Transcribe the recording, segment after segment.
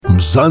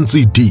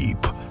Mzansi Deep,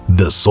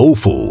 the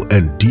soulful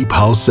and deep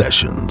house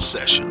sessions.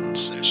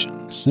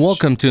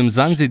 Welcome to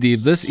Mzansi Deep.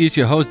 This is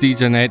your host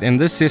DJ Nate, and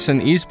this session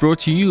is brought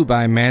to you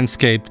by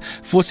Manscaped.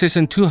 For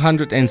session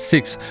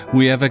 206,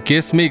 we have a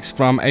guest mix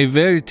from a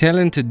very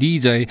talented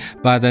DJ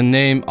by the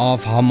name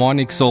of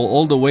Harmonic Soul,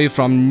 all the way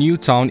from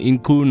Newtown in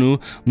Kunu,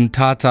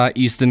 Mthatha,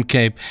 Eastern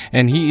Cape,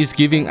 and he is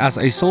giving us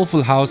a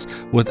soulful house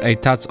with a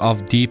touch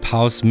of deep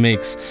house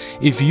mix.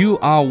 If you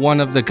are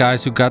one of the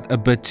guys who got a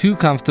bit too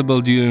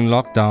comfortable during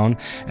lockdown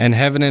and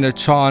haven't had a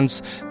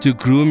chance to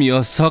groom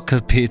your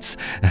soccer pits,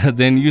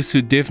 then you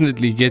should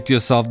definitely get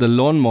yourself the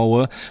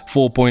Lawnmower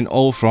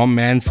 4.0 from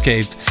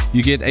Manscaped.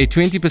 You get a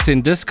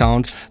 20%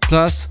 discount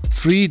plus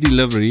free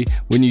delivery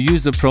when you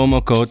use the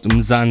promo code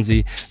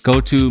Mzansi.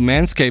 Go to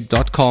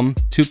manscaped.com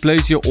to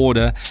place your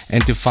order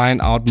and to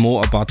find out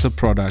more about the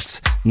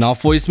products. Now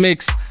for his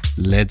mix,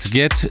 let's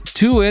get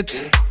to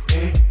it.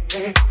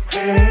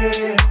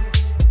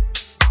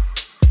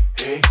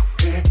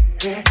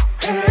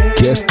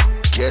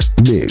 Guest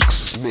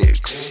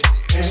mix.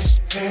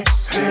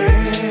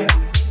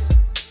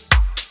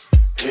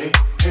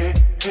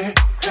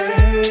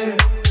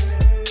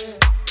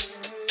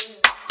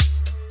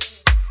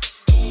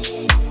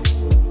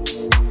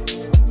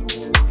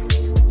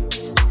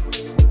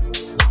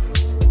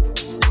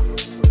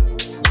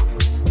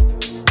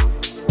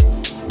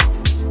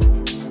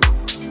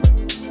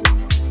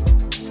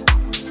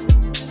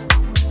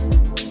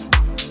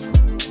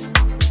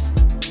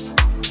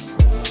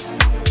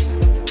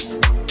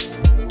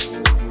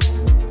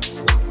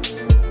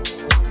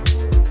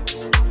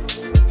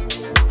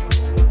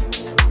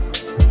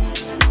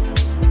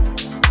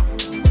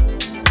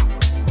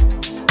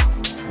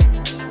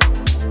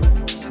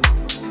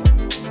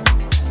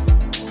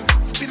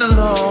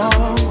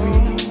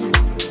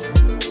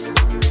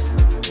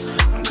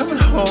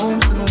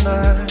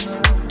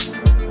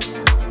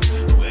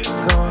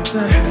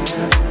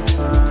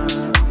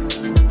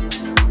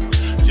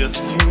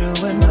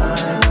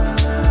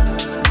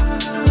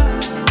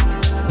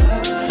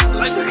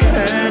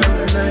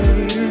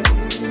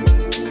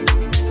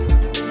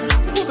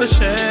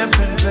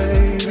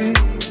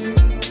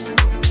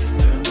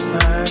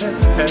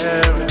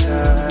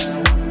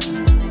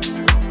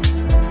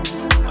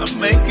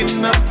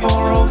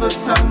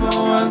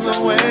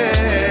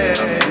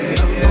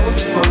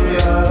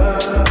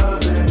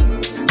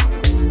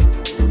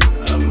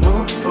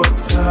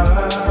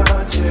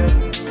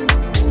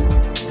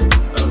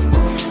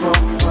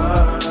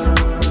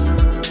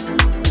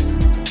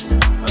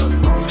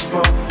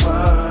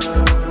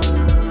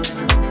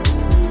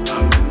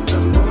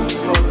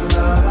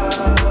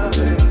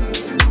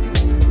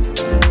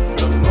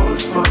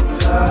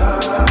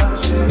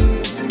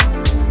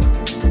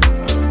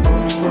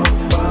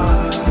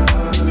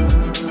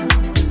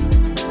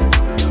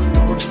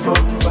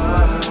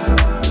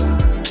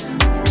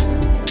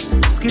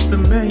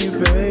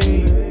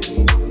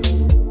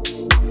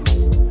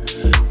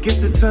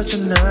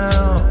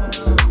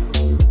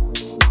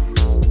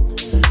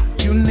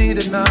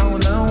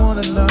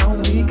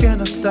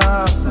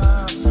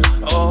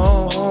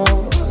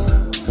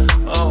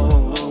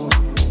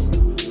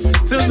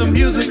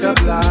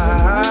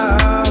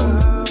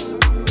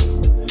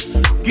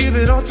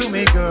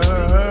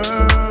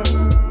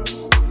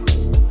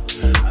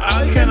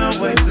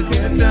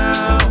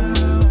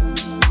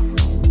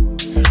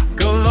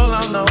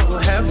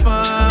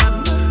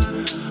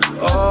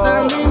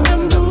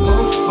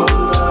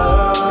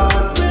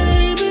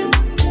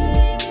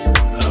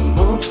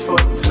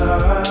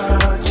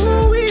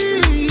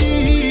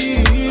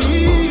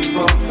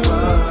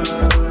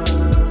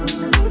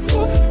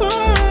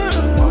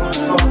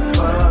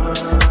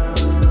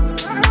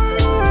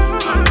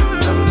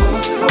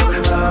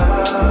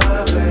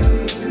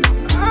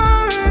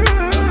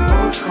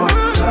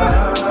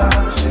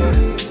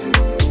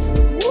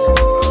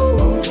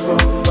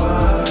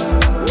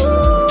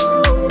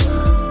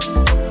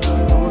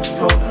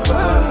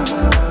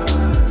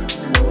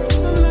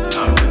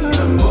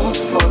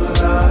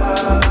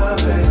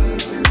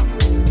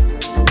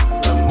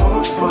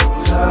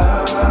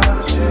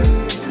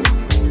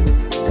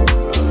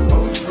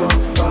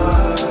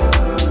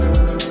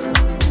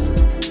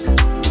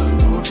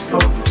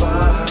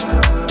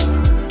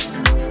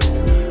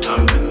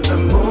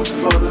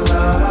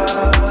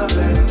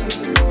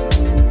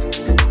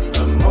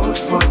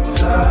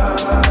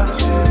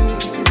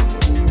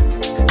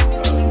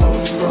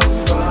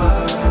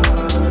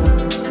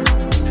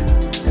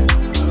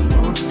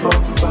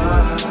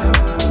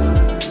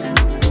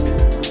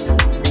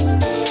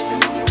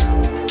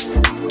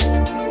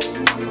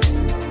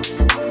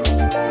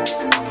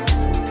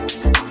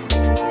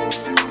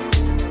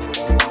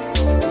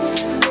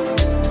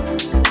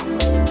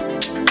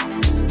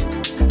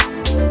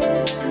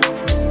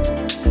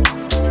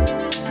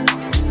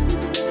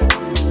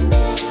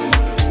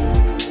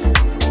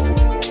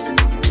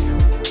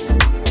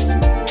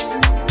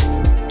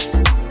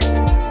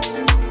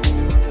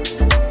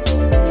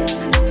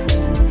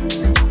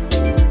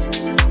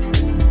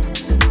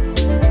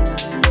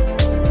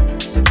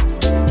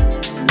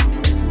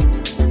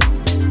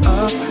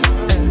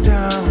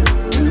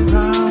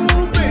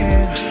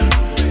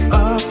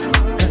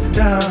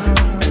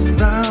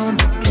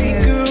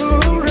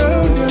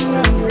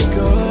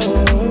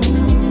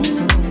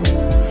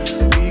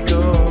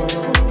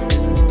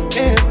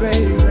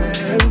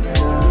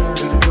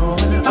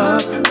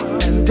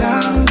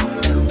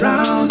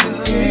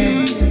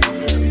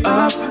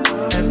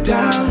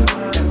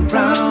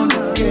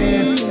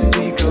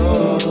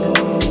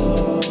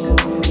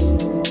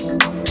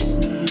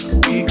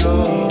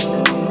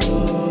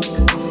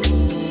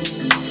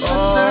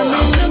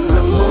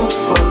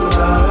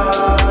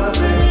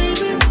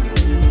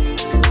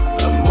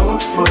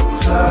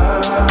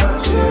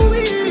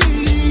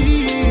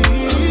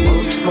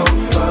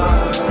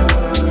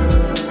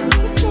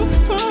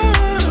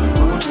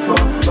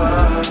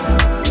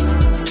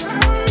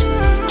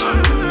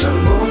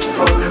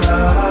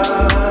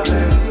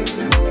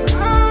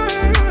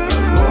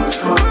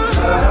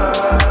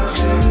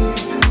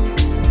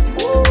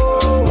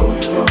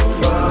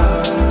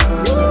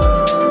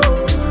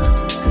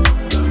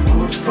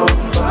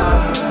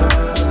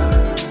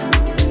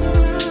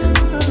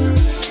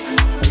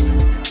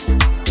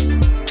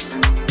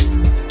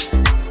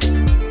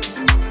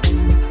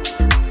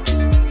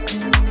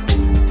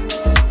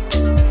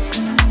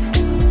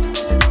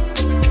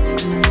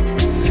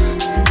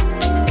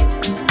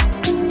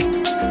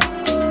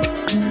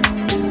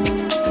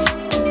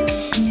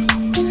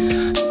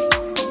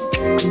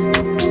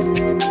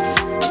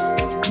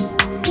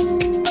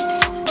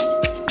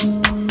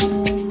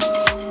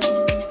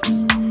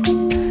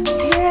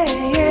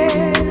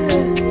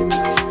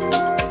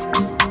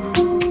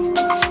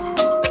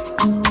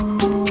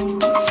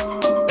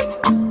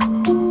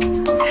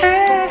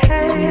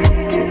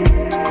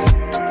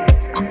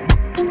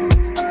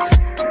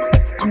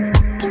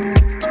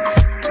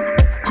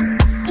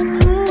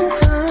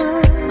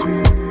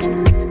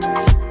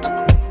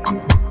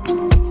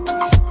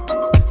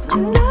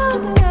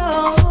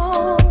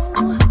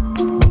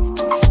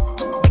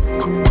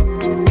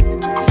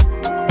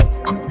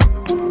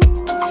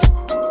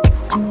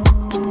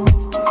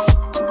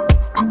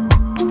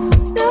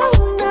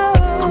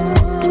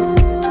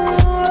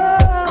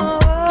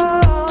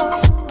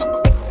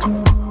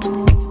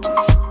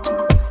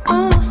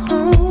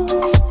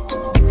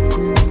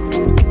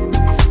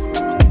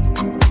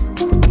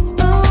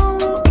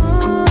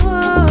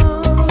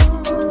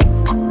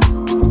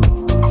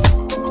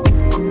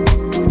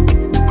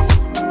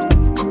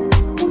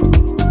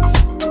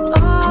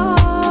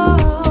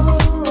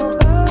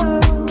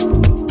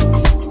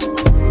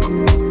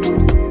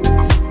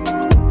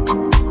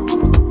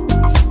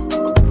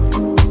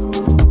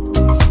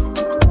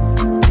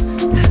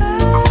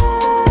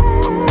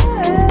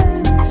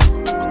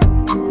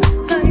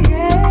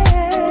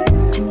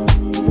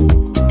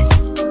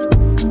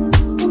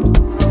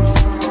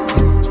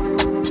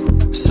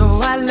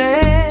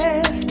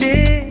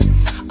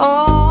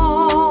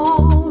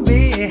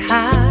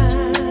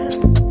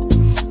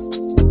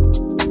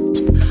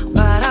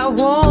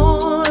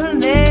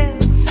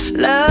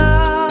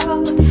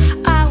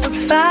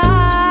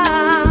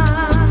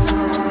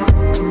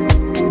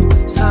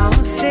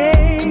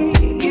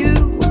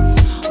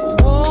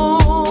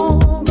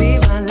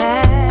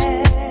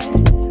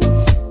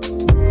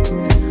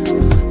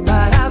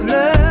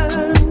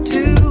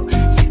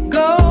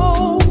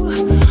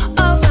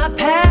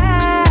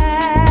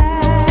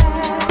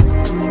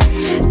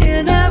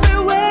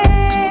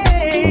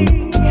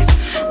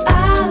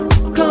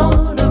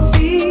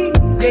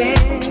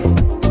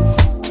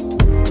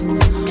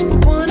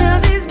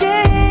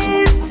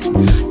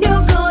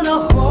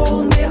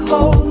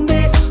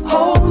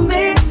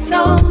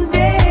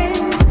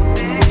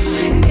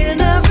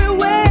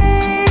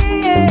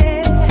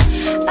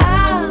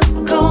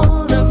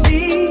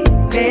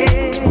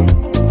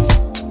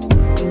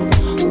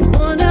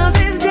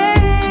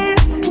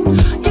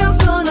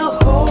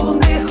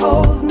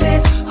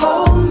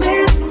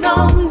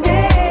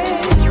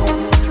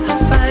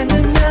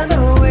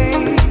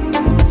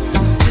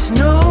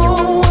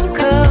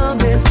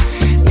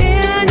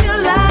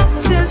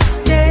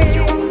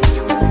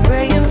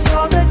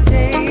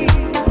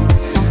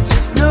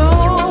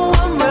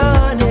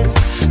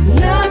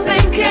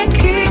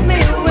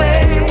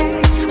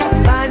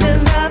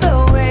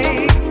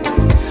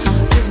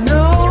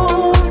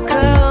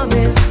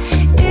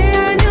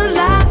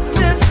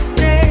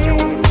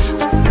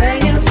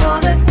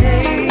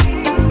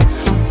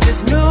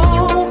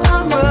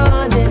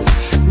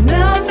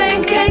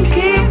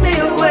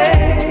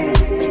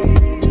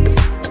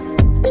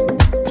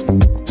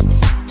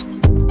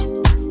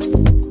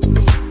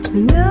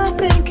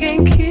 Nothing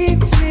can keep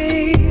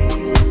me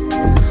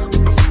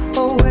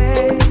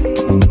away.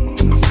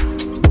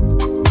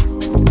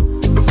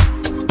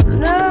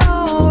 No,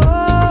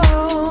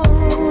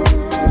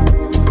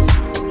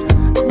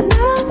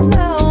 no, no.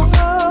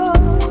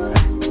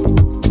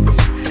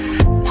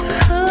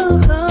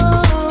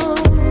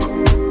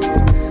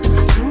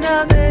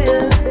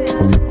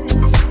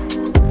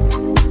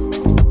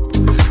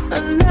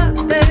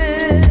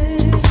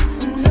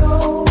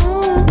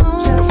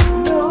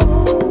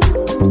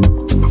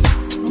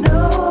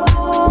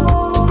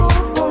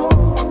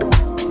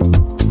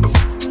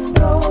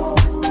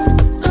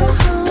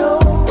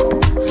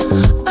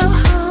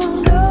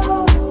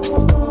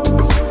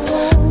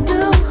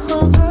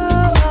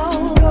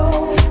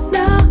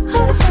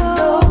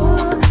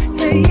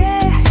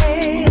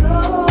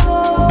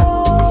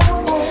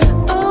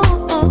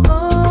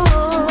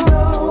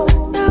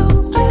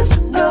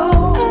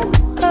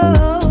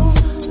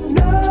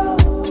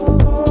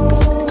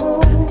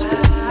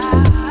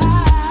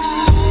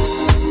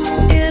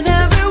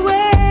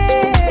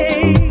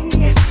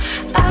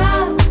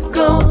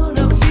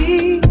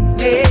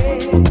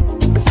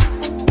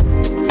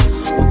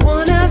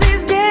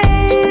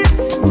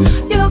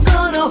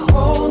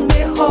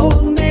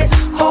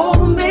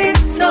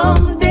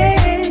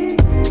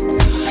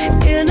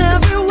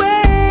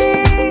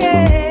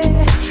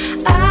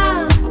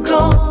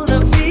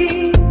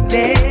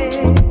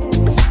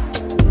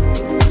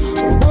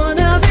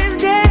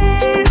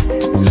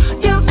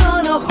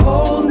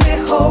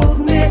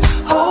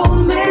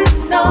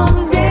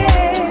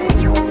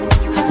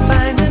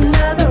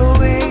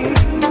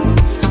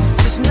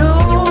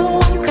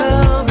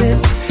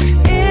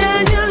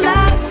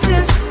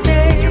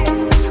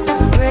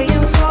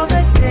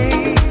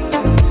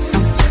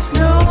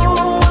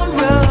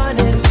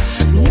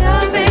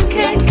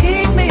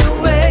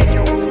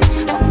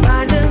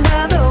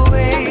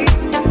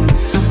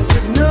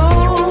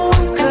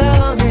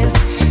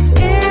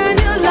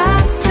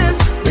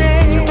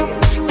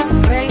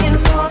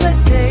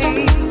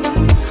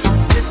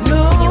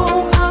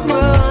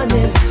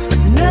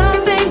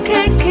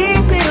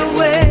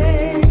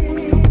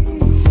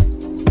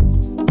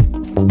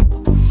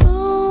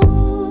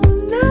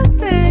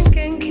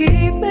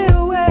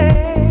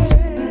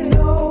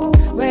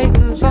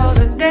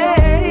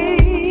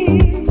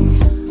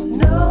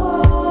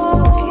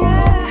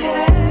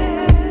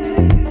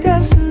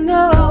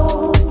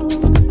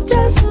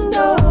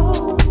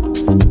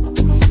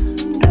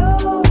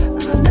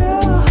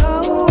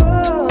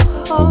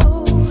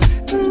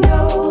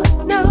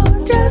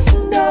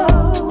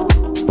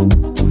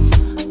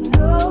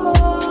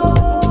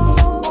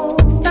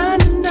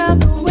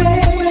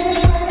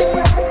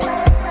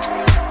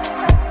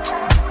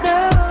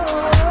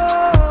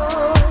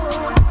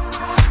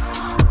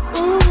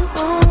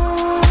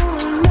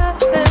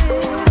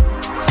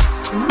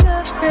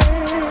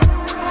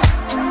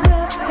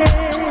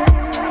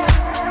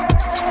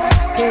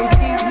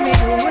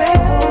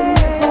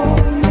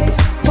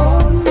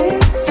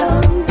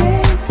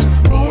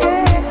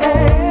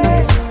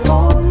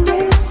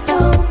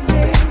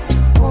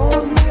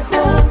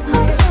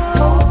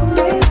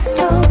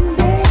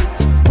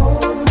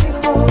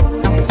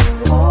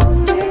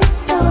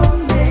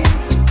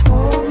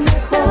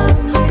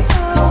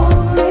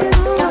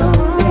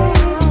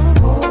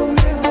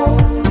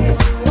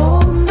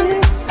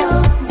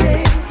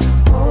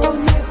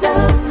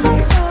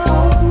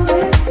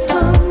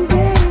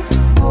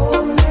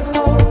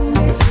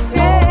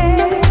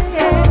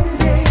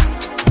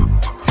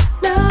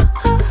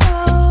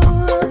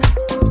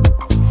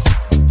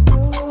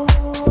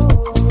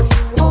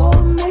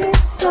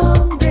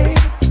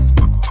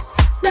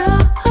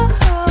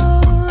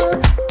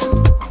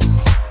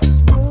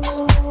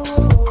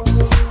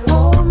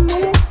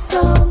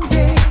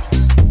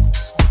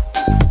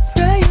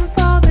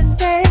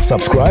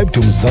 Subscribe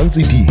to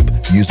Mzansi Deep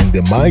using the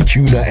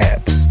MyTuner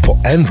app for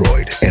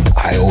Android and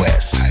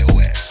iOS.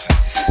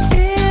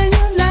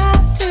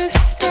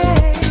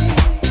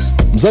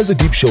 Mzansi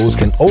Deep shows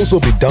can also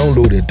be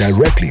downloaded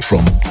directly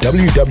from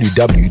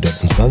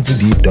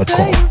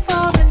www.mzansideep.com.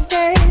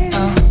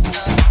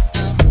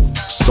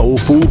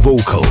 Soulful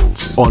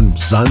vocals on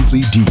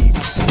Mzansi Deep.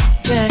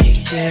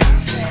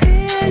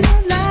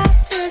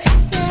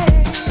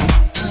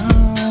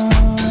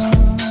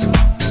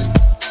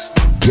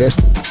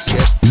 Guest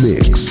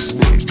mix.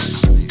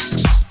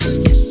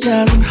 It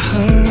doesn't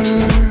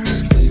hurt.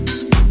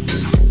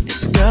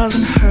 It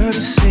doesn't hurt to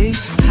say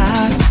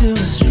hi to a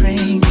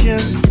stranger.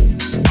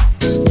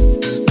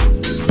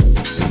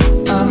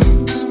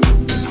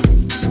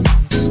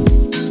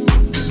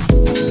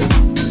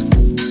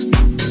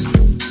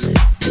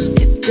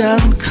 It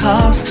doesn't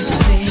cost a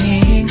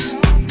thing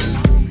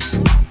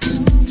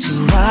to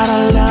write I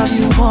love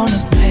you on a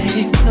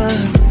paper.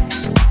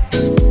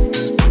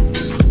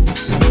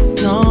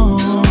 No.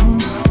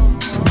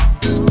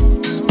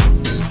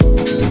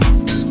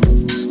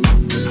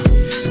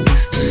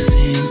 It's the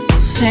simple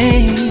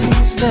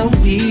things that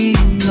we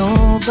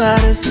know,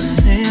 but it's the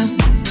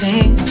simple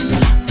things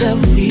that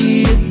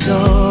we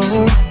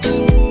adore.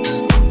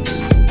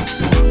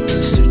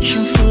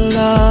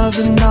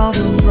 in all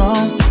the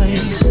wrong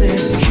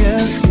places.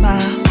 Just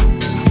smile,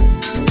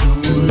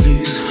 don't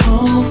lose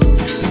hope.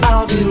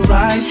 I'll be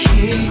right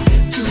here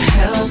to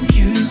help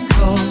you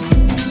cope.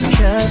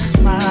 Just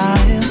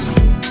smile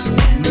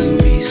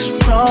and be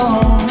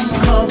strong,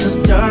 'cause the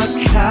dark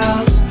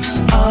clouds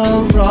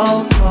are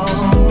all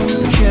gone.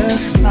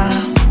 Just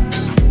smile,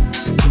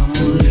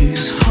 don't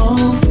lose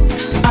hope.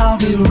 I'll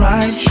be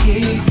right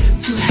here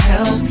to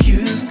help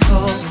you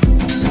cope.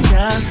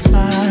 Just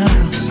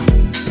smile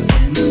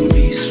and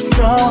be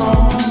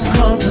strong,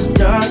 'cause the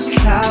dark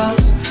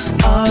clouds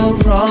are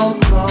all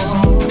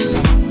gone.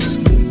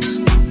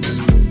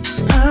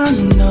 I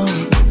know,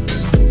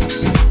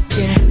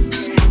 yeah,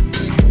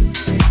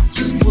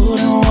 you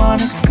wouldn't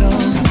wanna go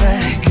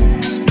back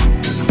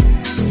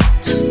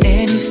to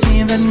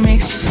anything that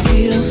makes you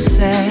feel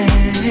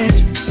sad.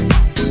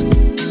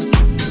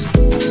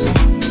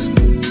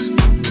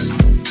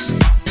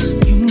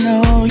 You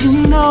know,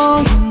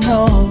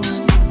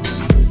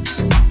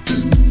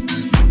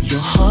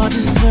 your heart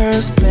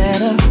deserves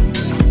better.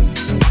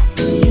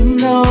 You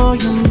know,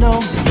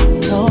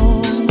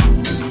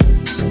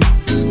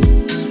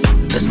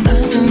 that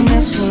nothing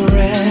is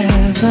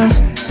forever.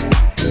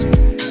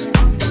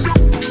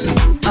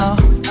 Oh,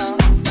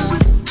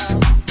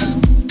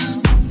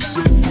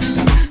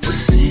 it's the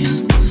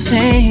simple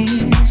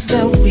things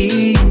that we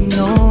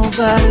know,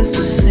 but it's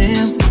the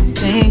simple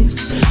things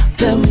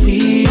that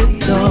we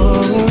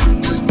adore.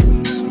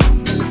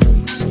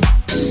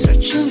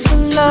 Searching for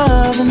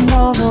love in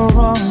all the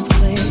wrong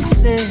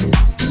places.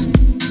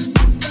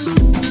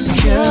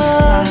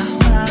 Just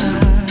smile,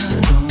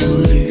 don't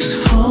lose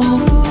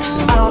hope.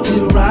 I'll be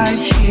right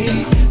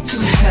here to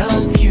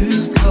help you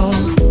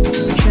cope.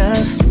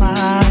 Just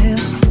smile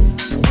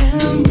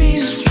and be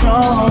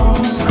strong,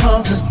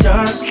 'cause the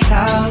dark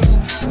clouds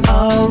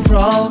are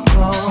all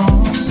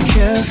gone.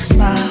 Just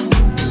smile,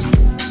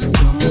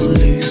 don't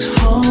lose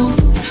hope.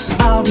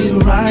 I'll be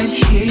right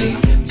here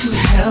to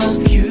help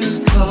you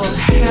cope.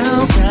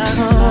 Just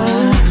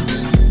smile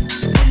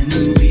and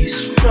be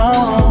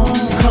strong,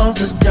 'cause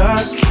the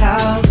dark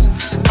clouds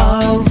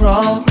are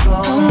all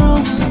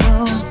gone.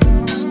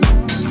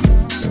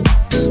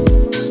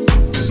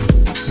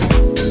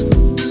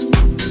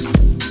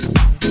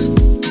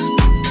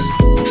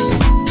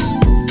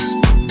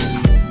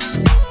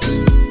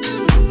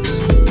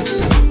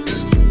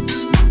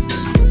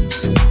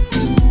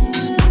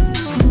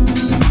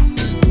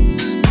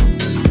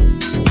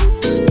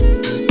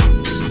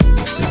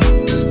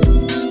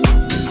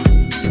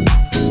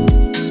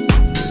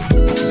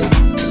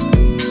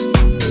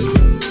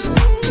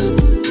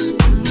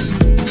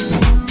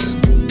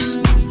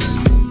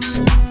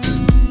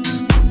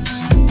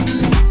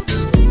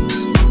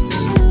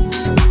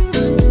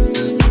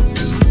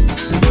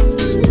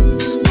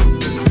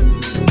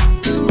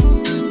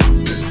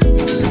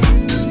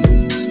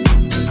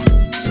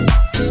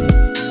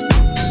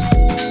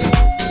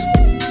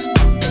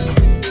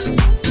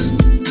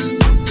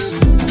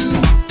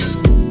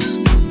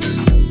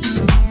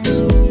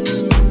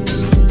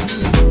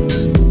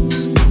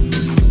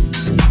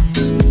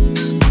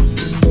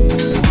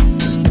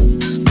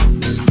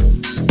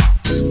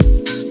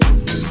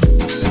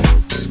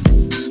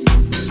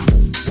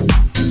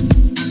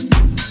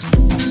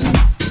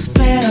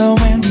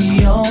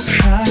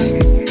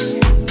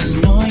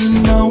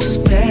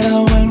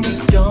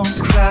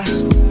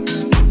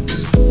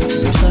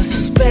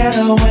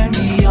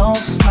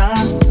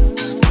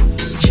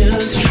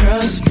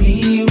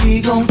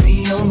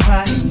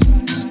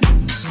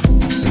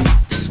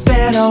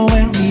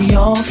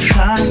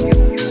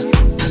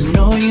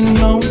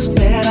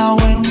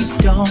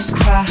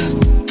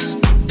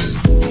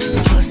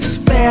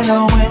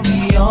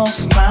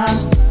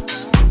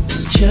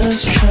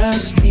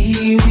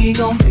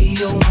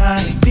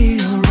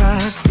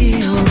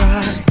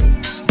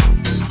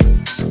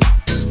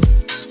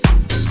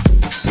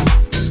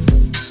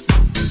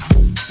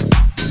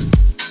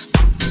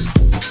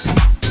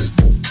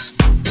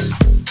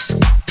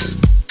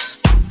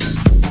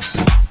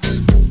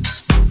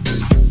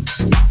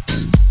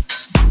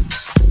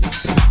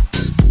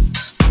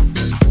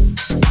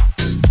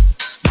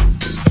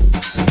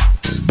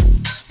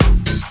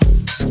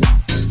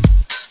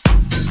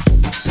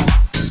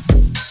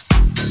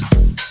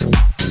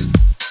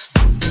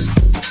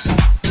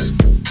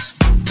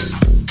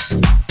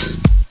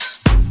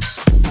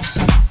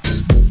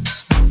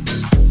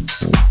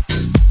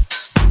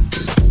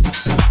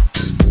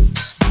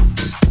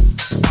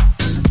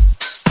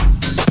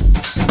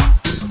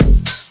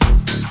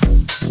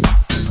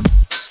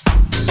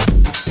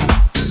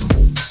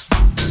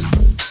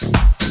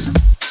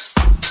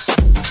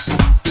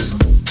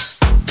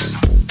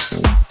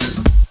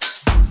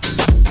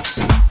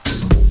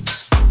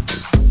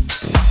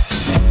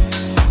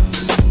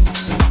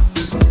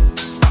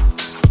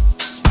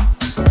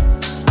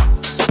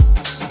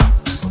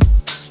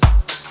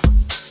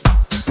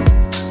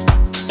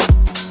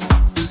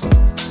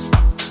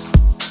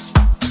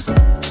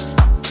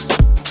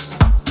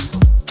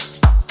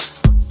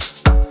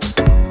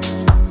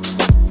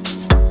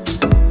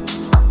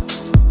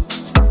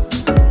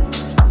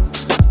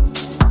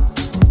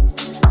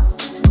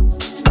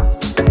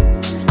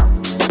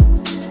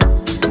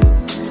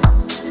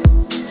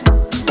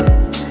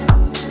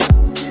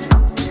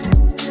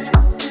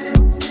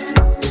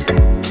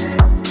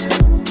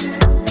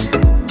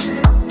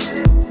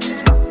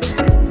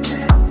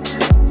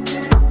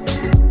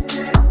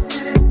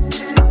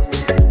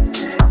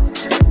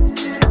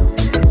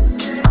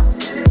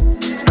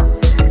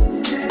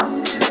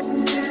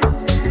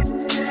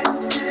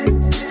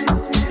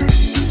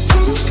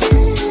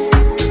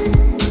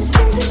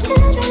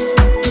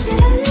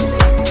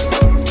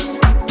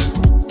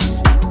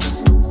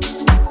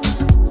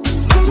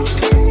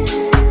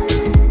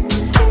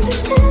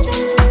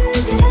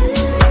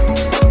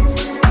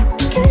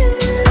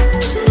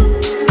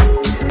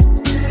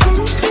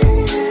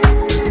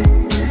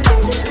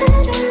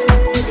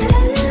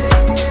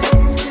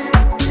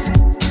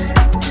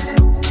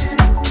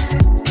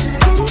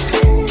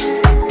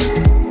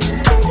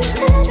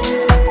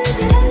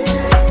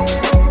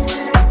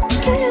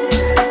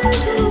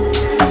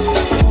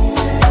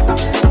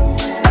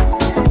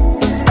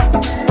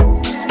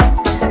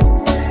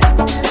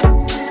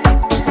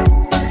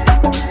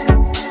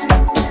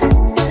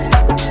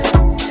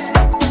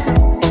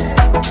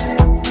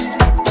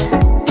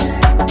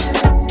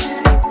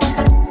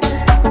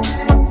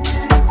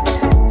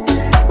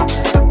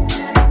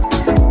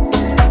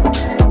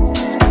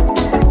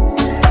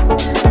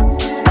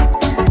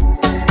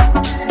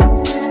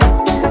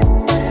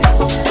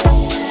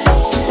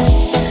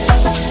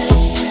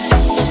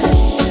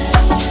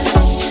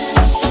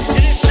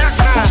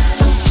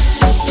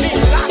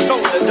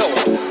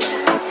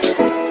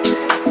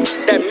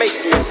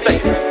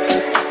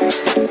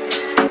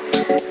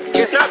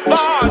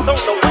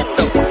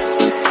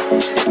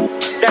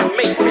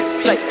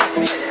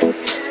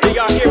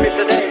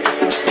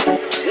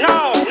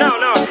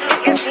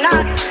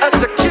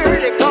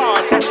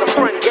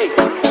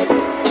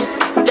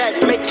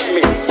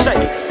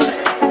 safe.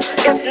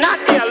 It's not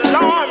the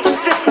alarm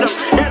system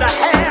that I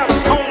have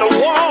on the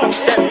wall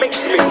that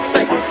makes me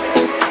safe.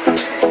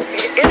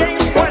 It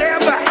ain't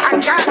whatever I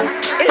got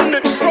in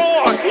the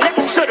drawer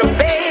next to the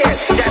bed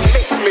that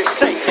makes me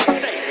safe.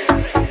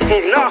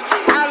 No,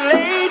 I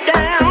lay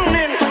down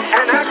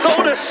and I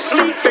go to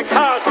sleep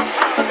because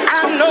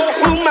I know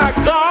who my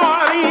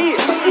God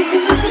is.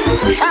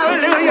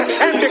 Hallelujah.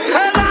 And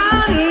because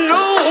I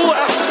know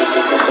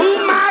who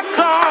my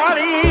God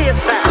is,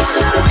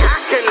 I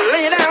can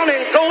lay down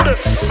and go to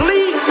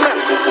sleep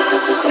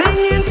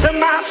singing to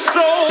my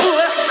soul.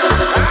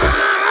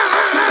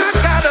 I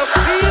got a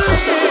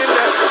feeling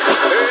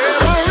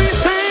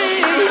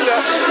everything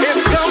is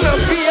gonna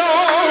be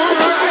all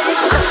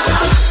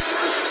right.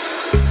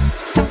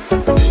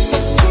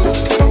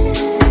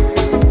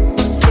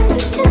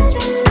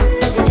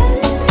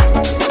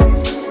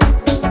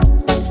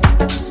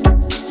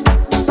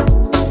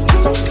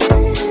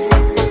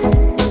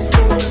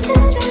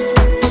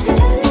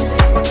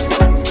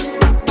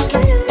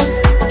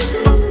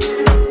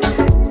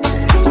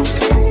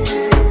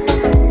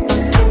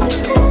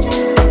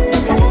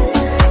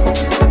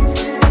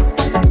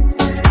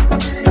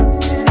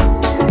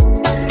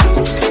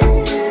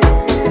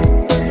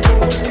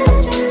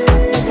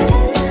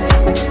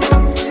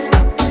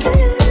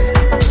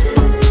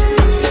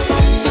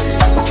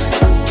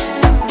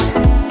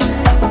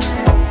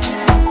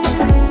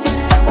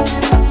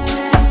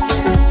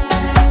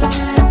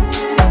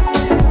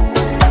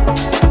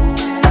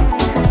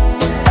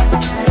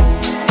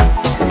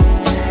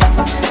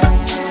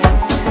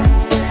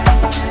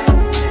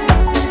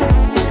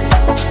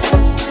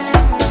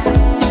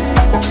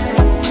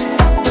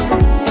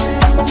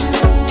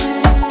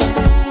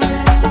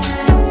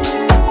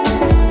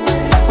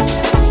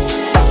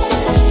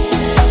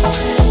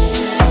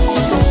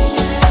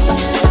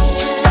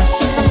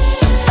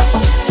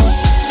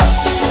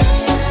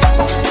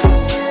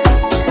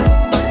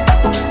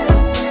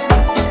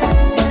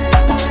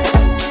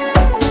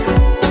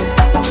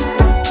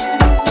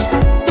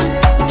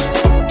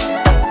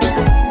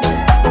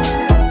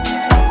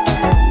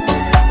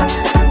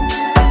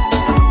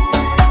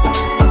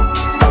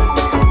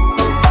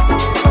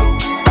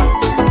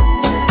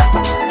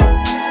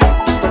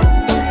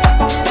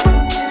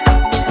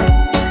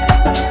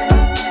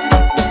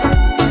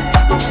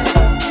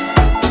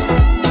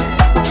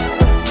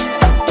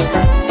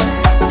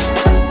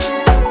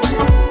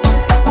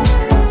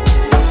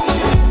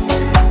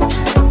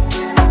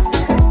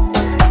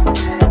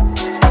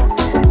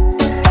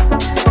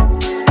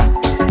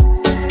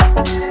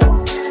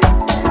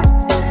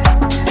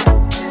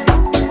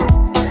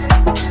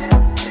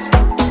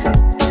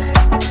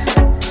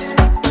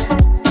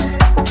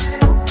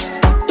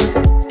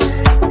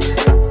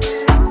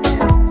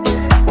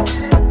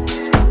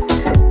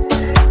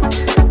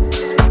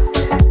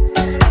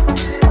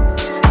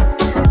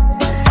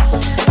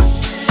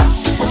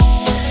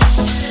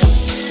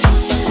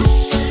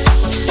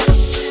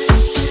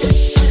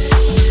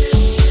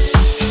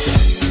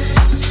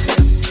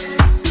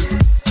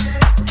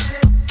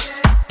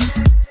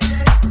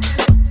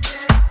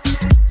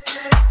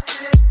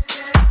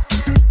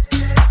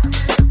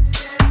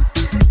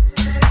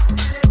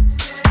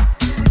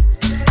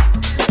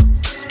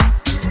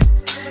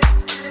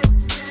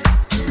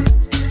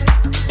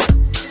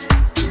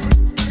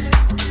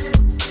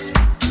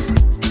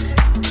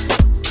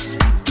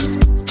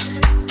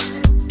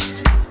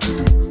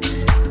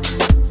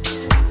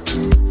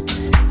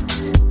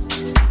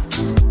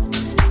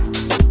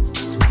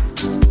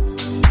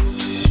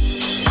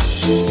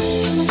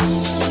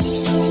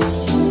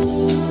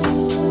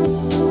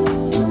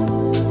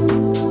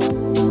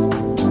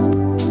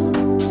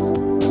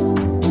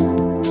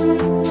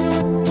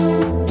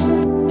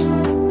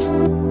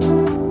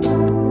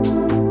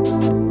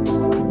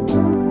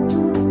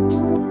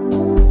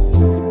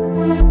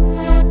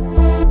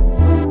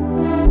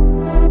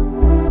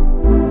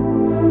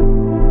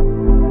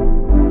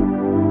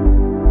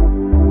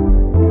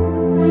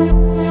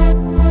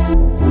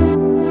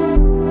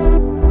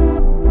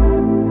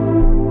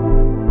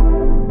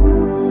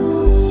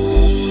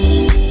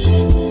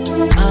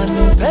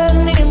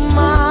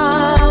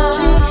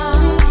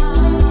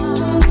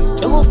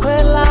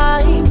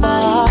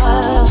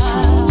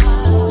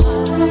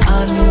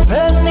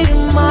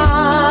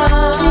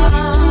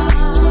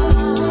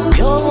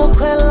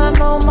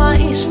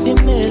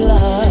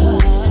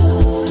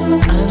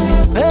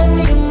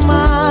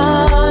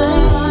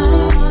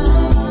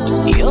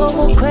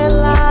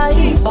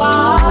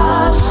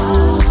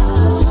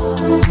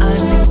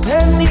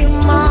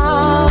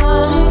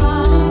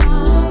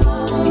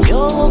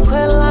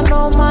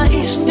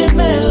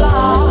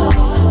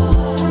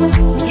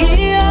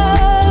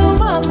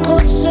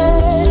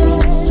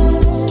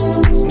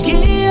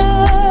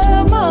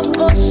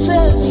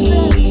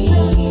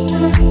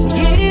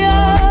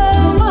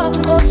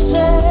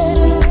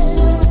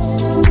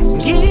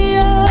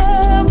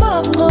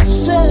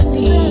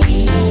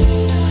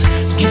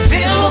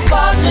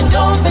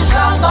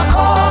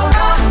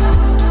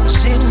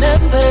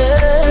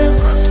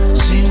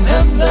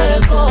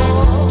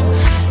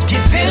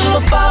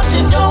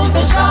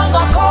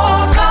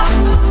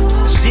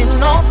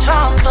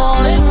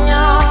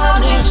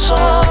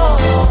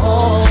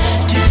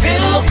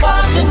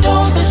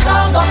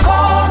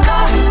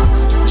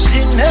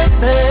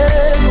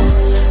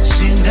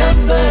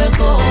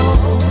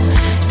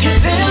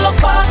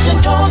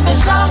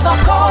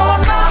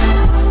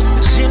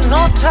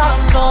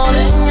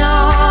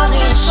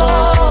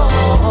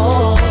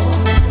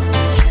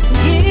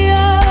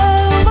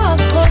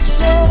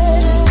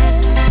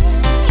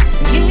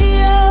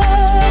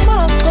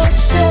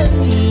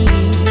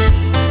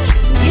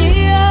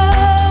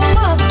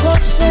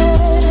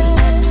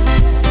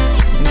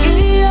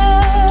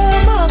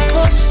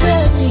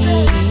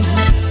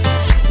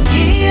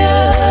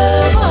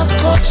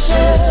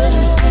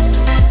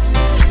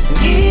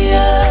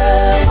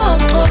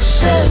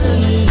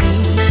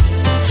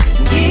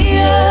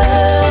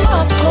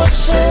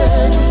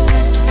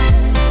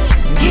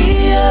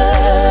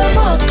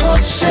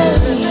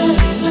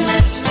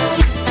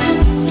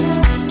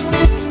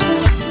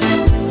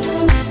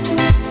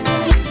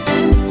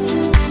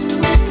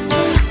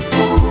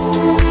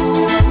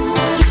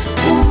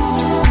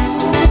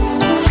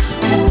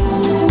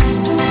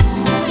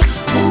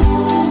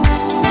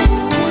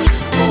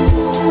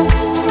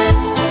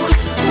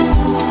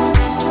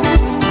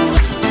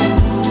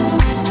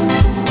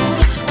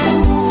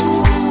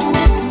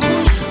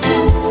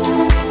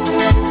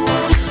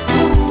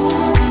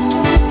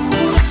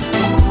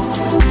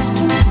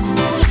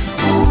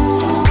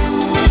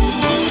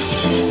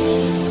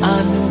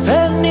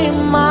 Anipeni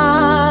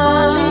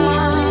mali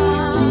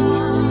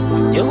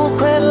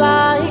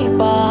yokukhwela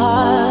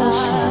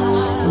ibhasi,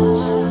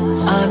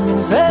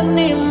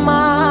 anipeni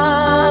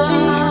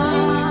mali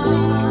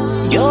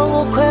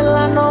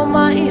yokukhwela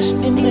noma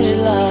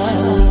isitimela,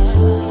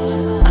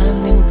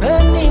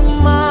 anipeni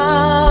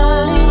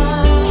mali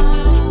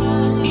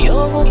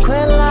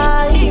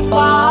yokukhwela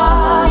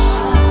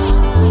ibhasi,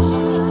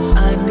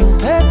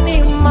 anipeni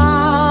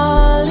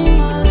mali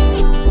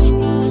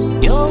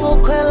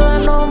yokukhwela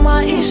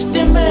noma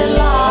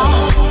isitimela.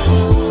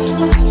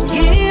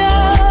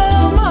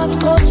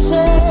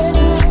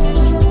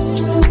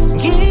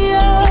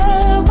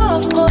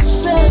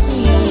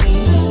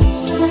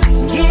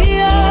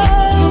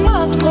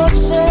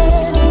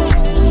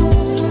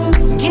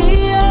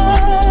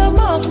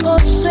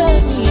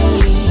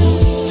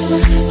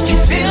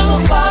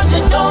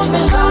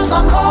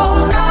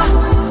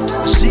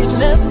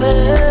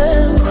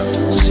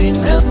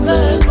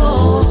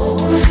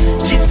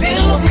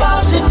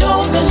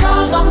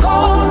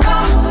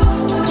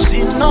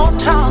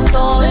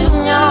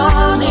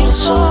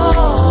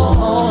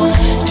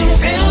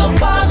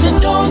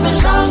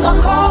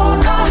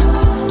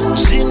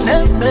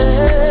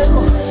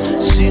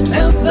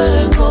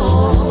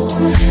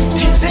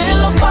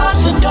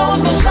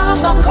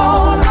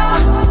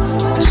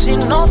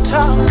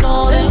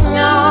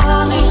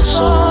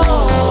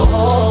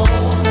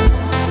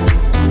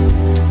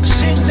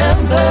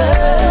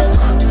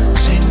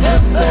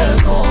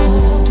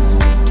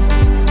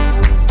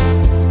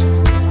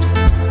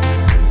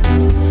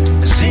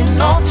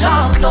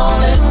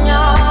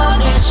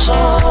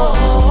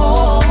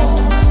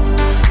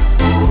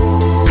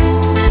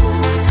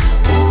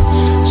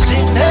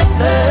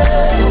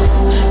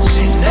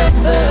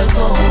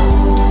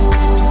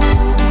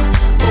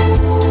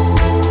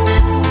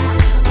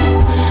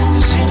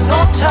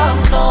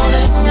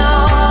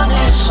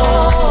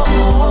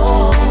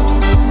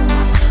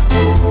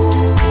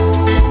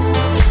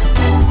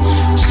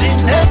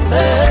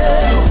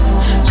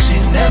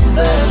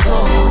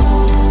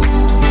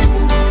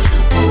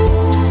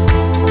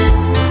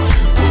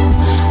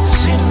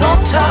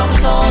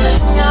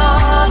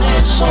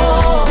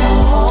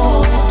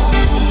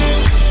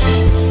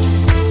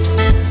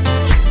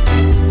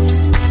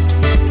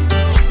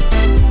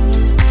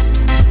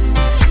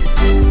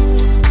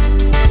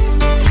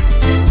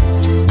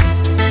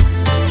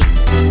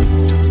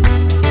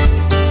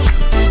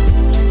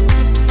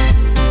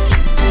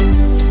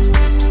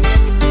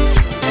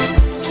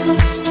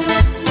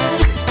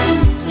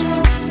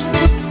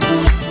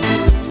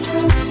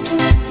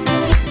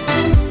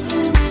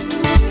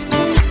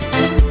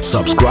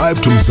 Subscribe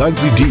to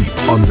Mzansi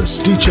Deep on the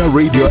Stitcher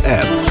Radio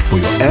app for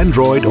your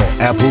Android or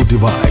Apple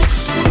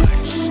device.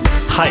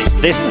 Hi,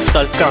 this is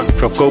Ralf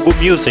from Gogo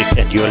Music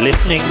and you're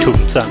listening to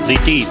Mzansi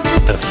Deep,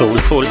 the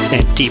soulful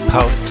and deep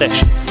house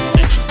sessions.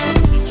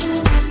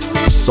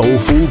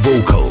 Soulful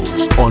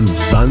vocals on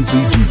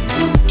Mzansi Deep.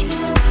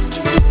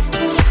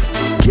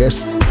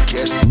 Guest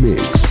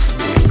mix.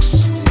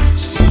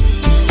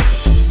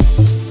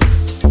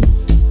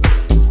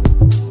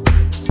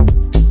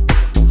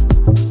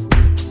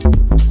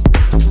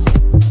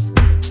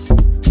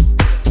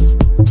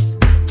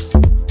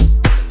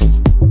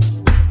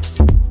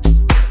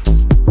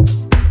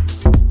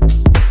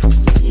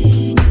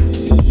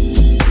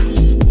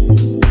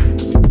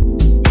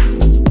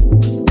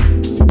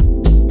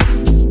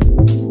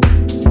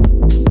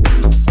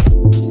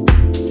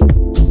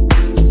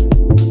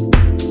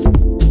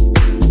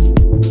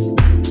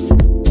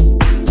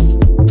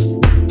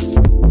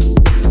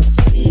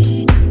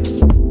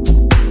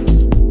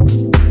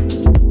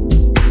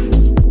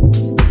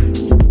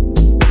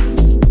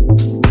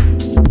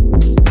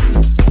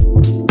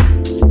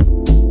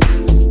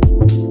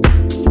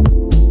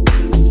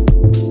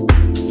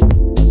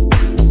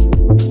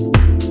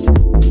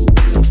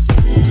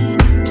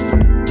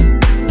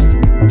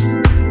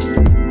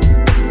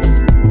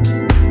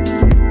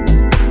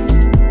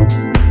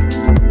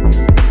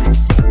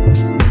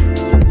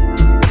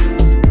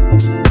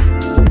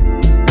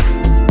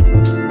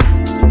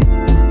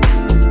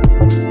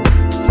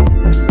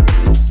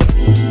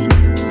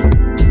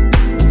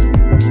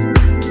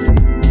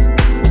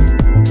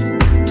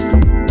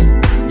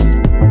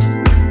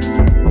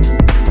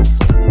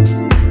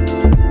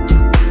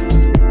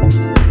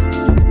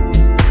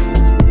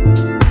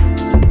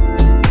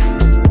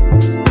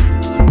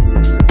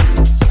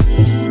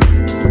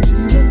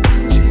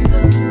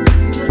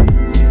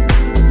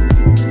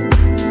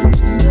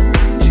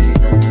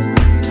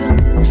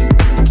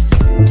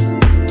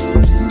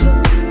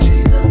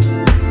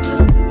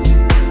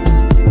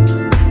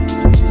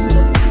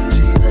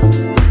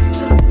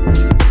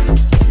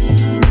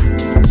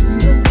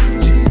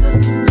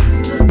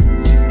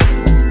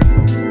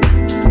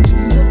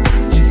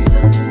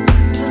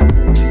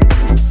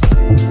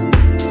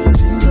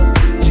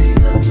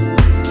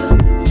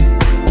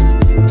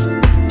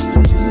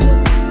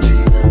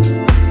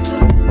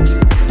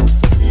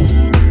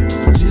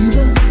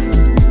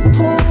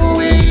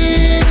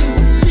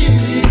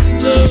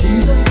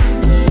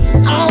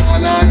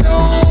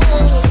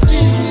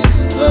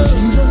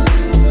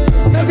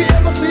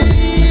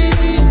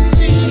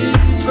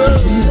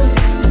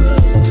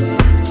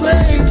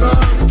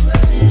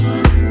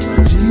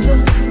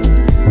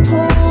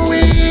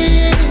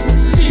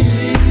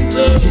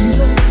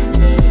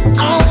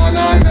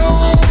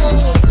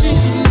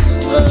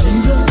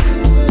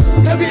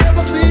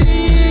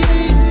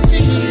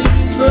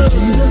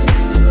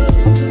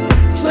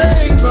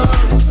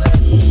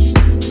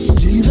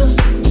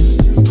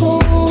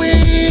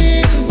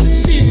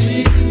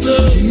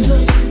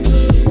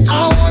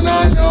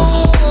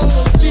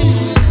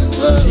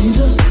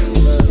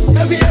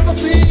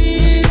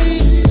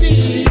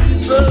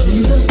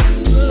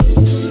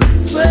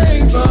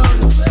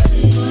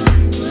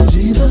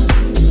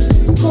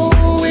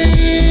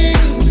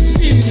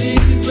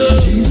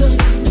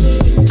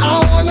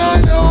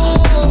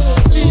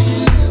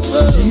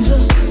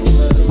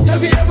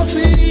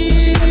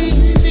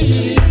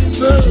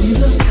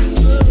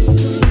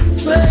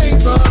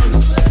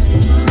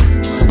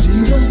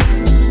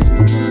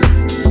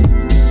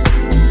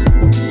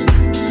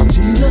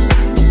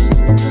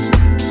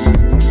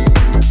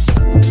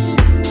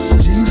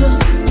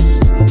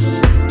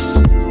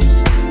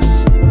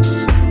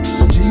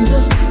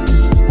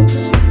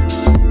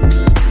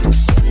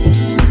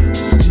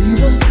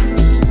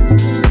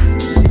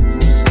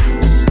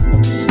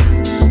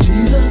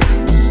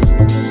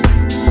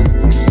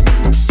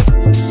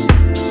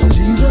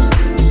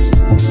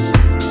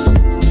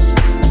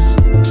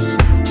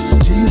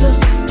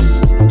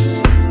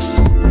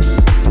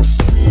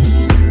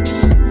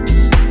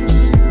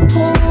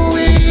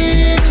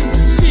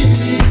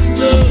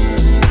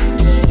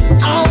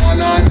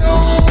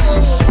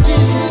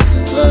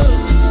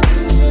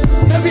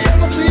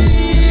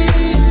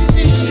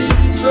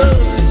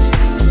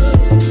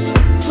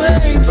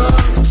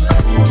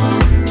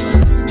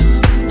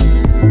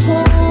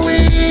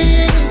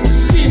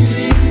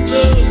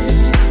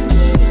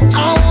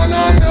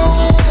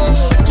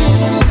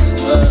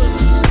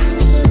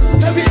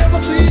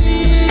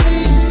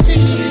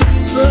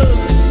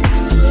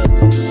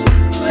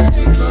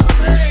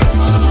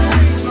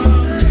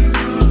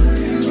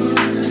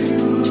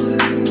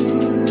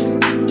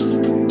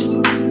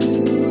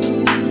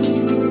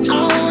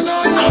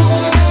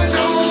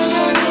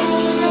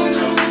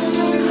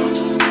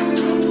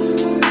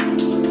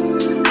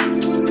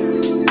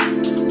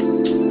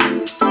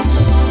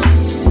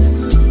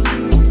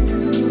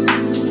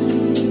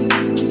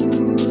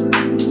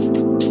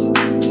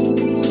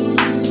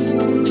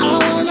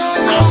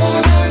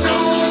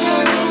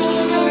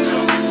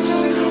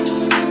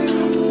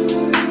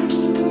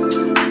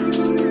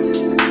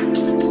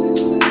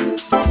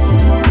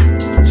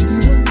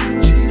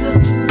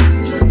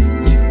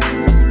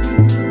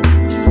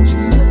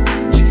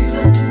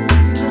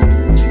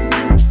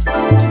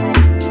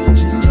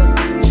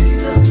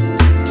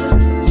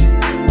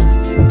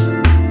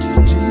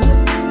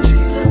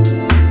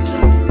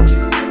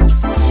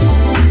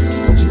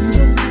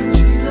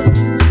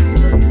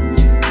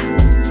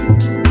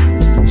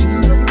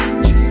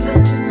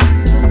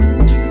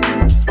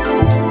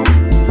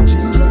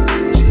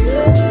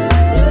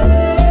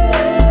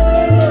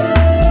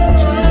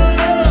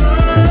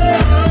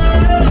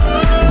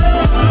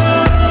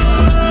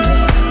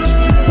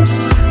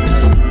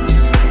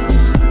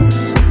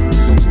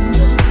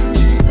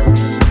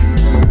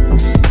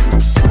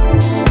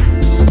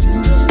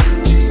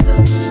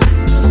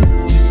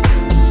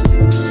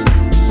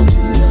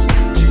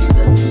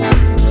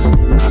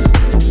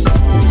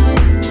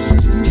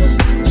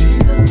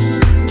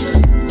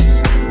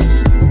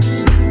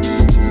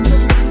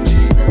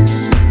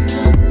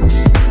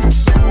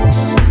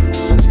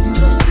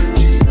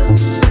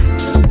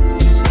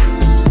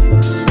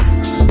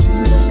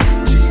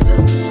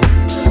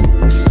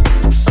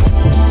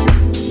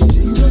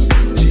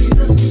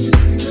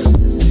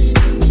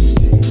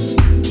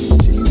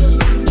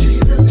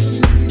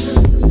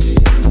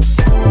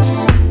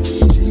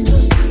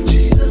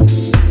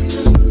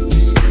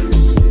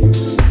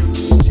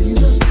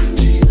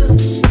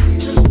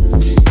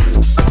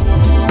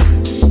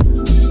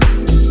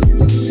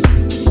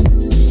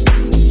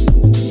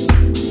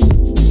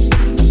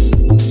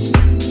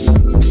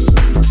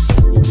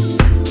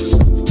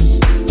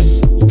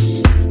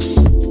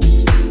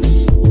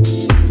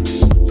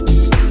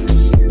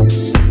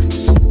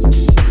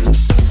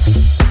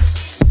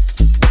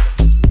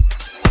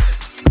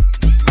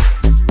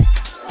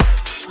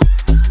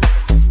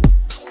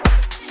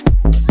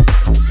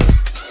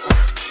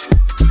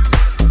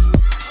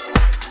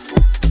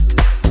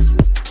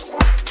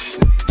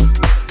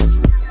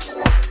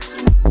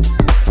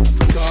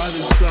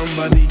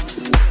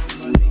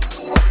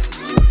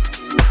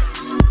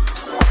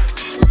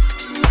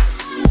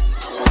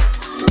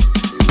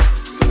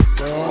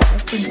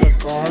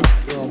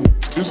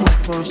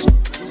 person.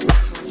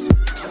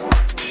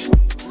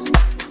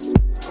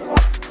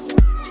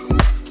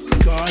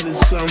 God is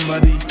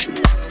somebody.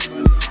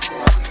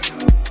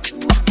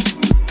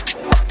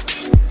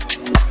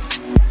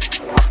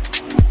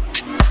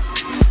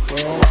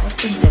 Well, I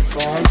think that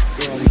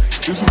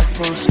God isn't a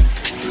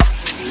person.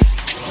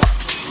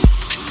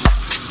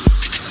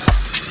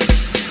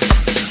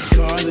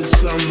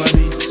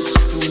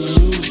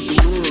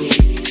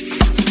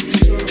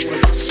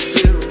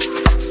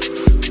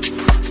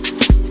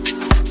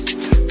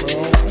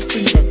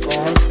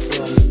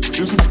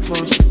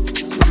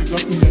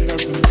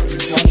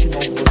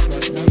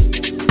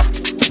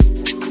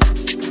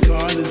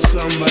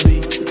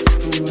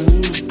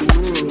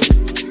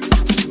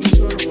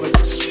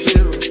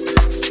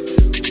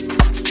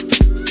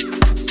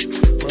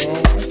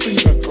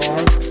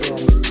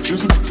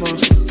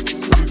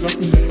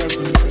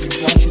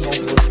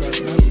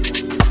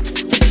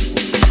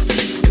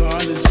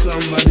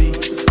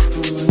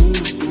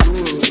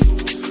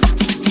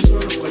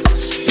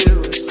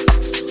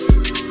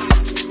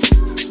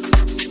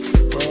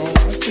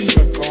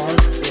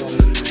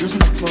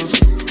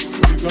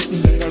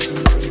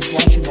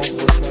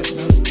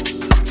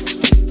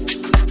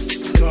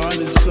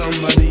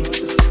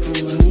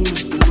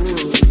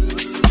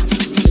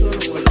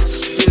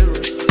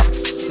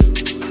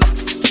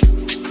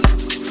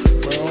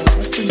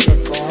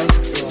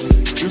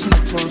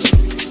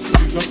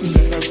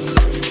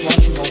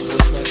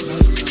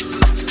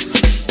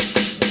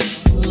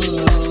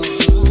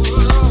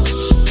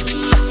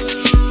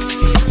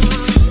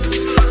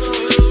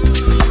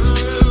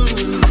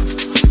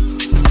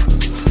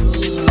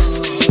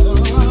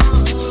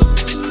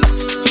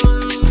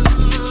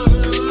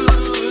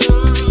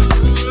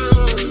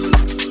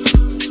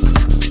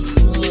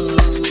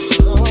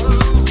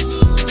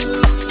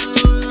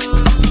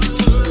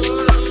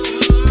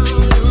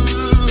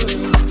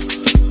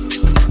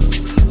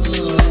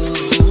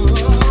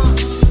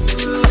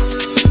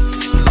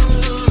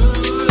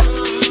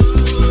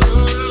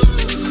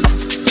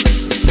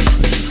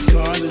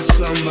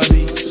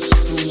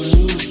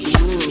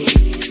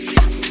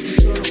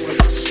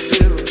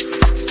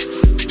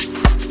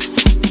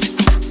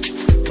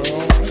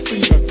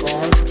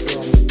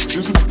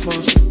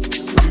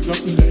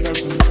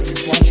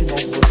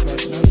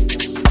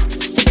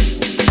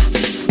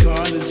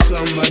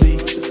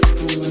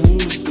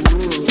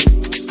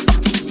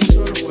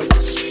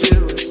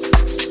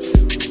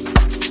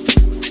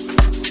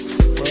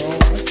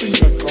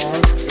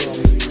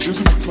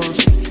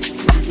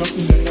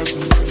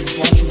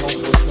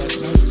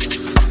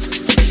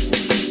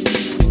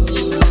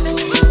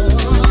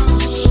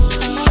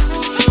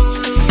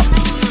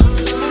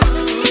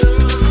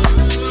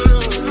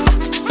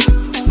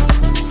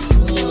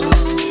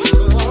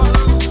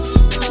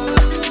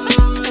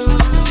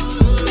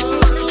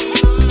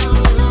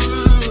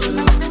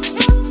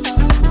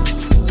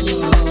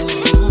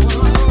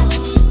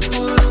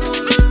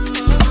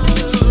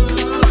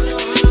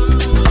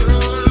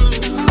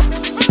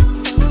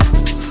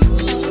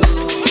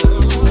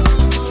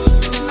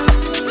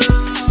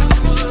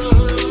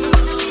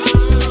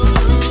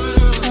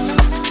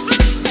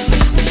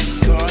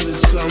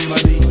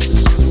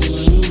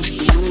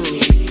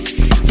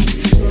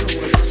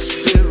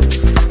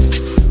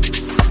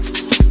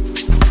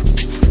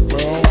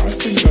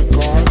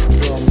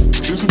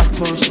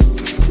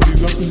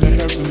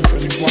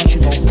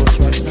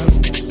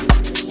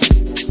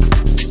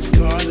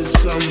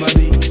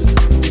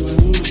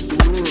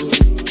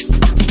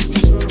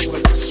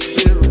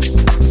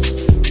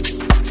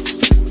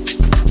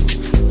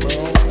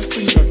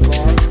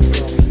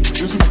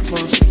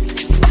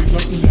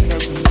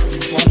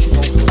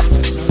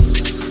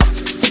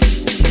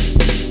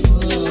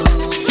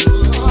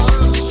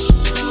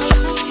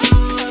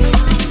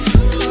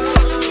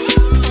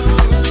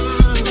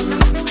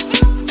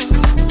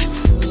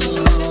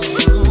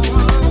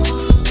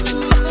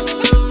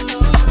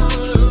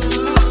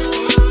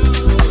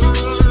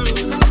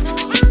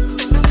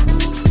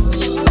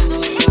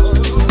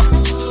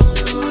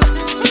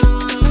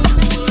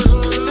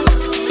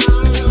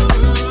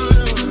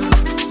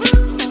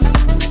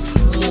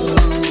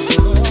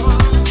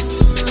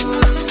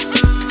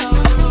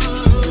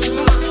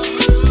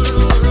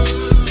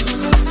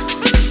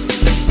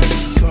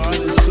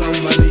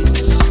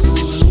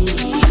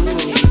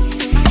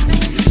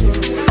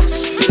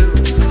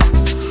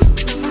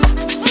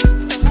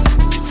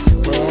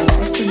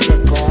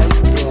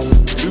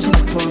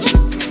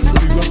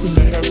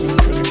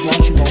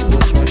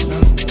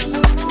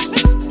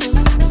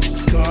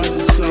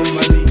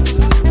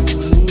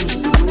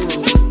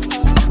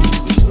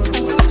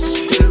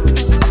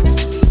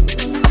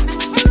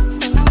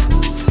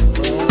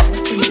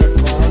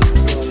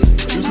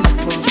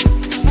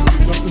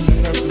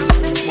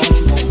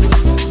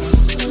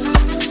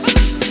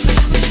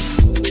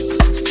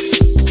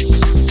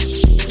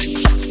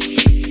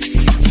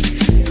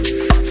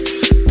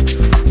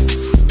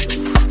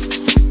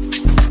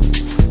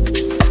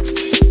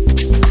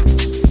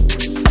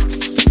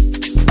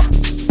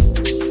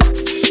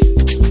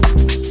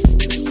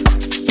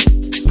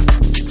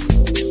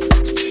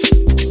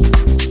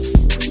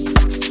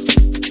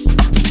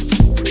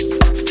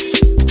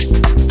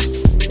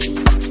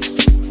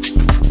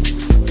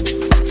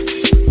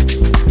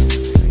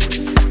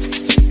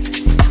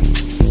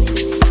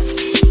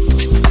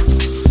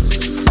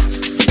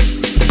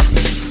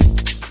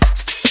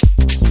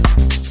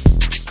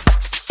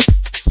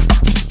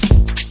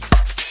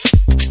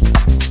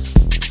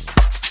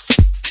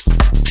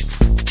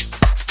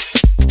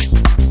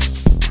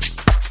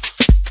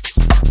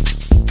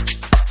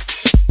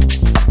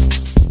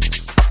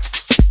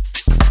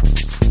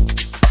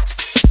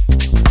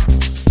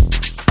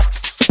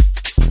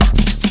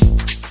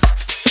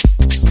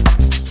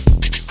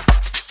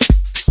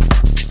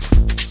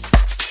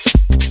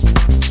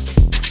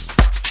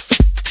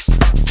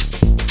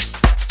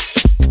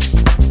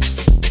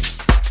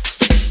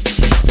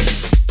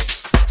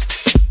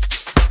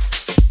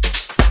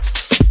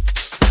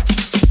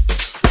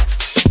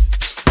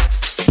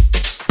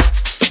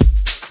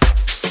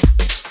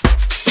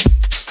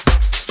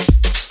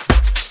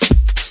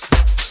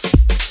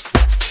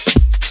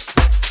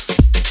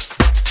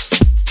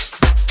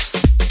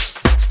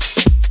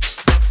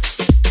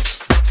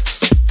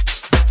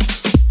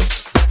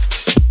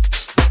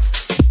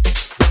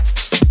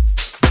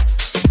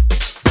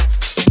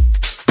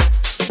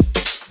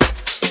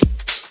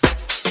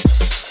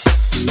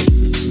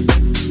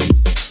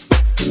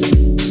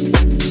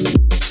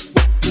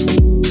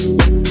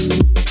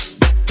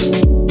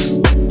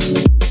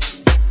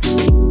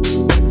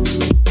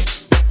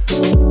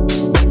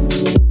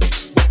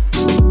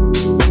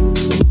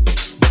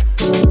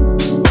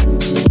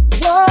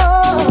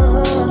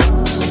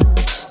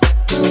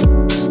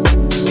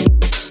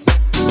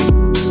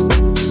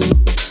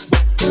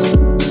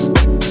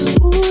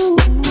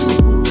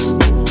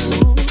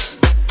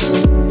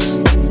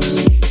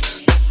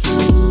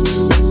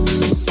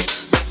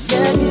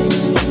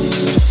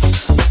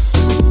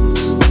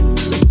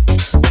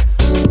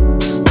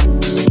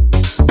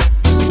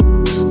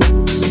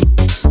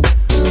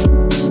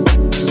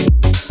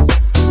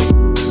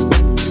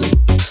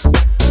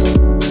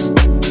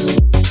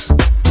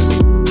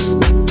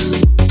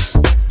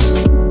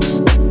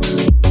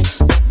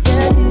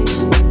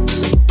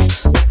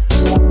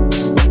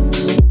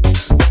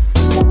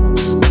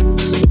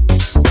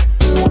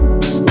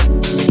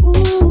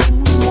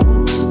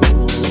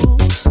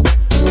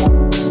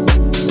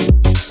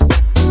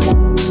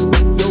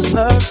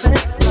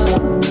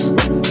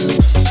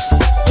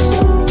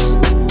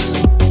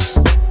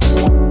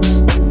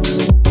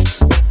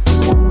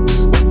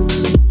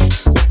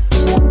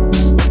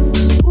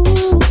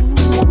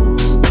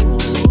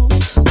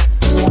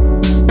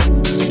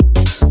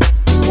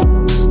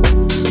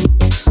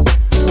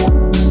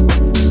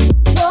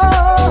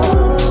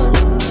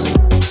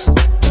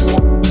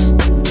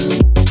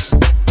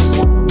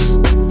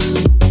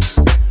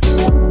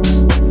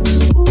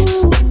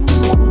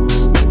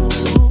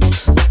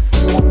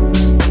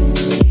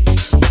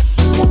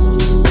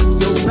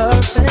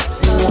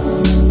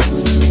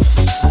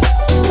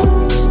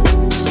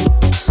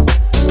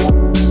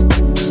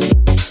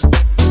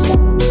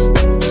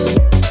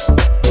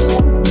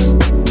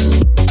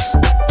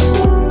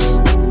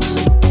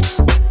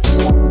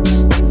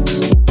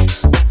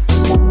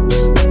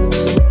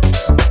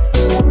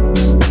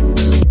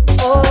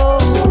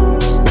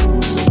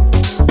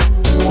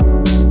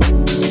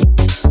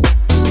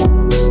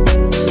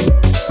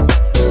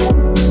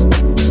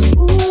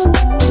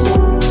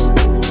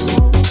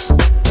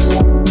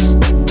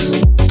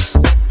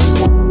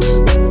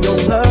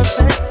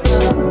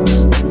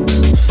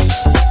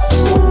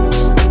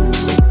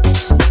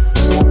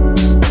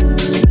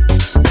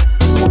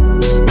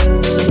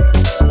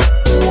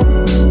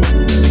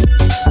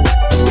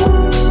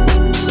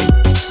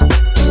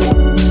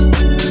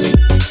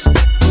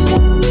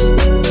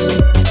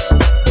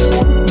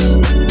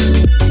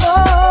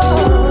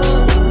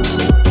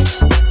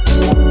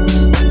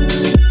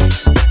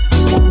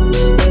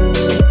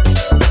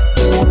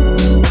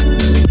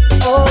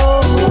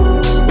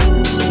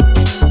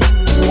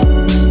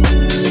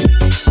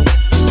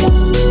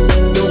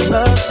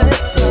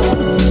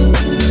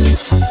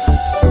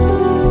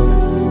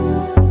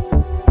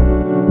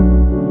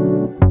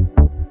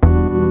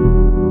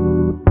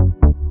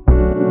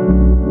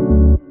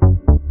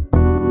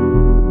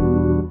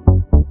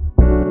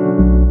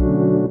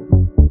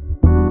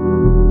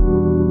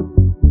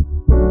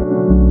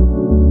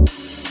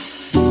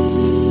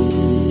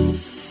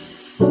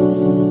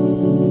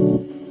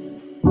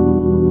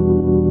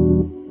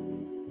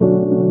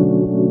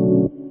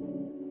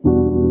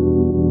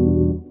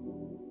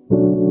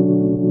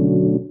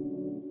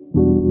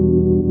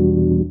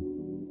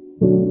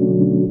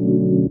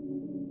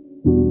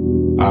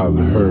 I've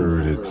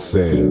heard it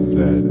said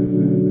that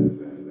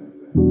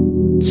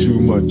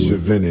too much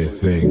of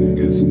anything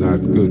is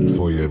not good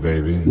for you,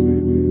 baby.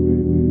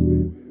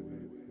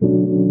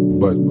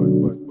 But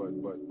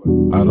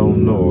I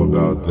don't know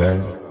about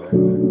that.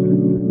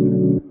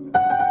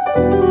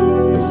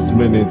 As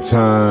many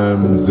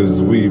times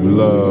as we've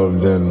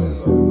loved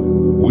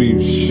and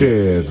we've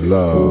shared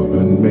love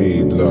and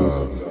made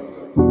love,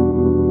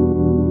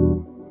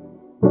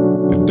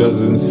 it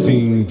doesn't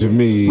seem to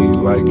me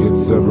like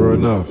it's ever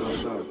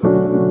enough.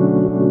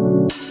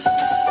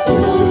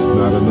 It's just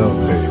not enough,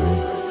 baby.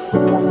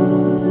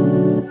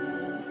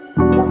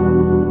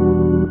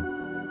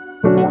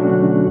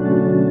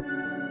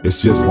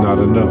 It's just not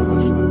enough.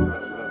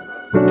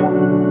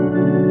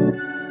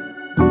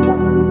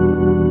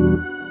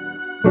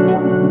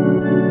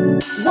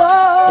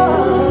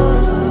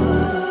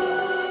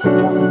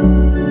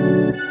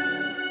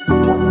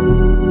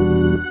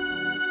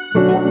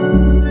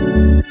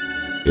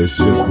 It's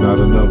just not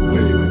enough,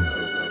 baby.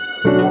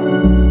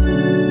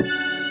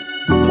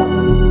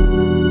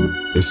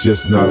 It's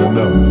just not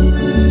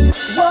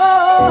enough.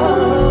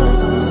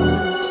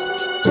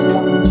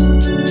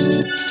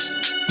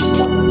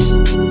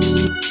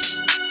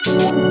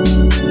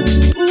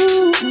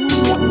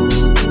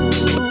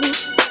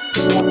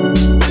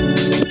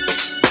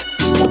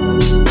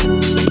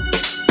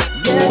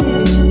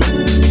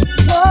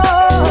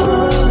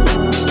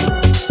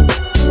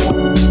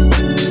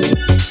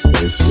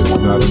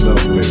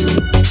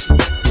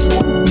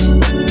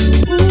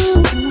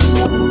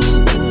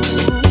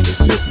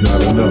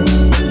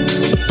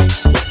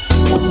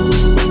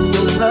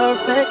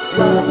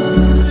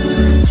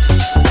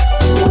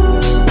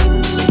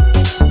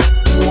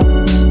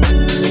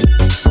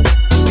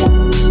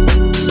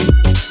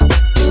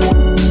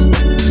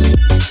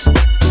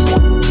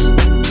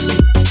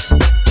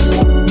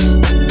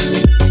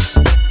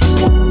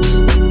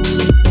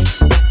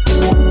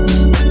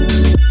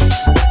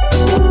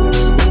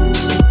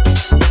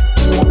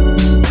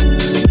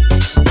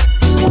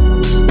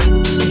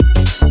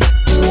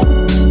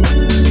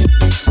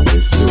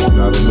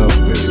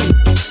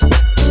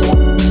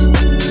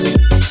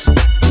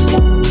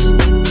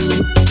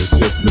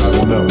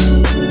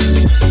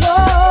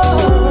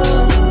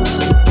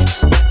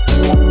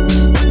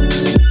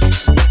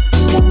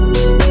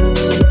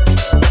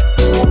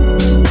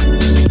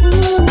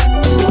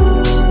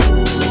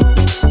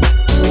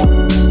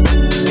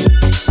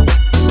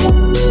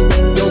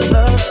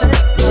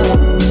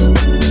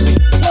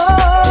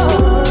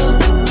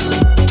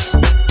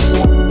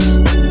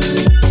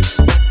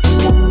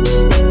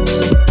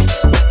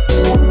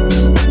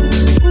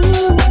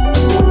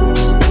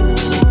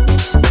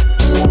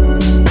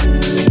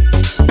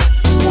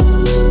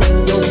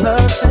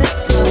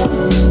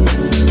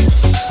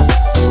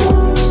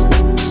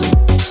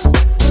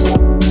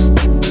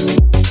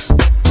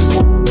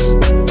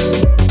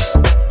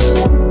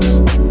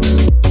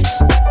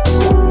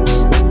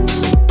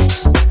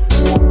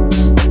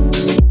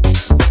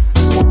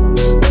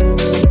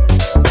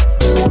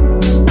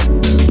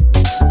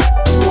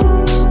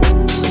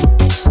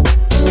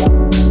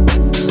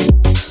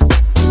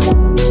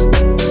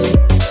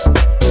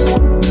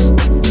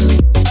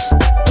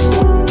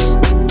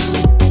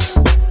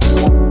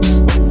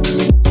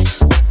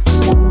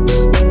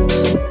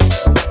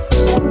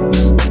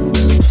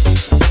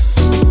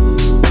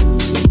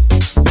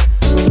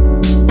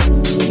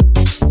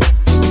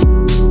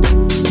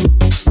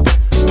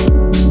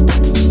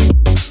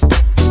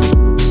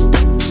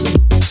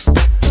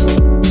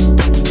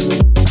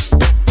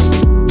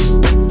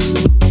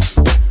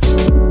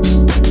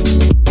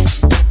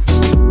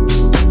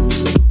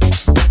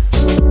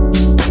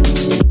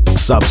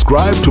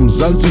 Subscribe to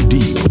Mzansi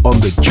Deep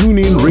on the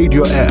TuneIn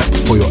Radio app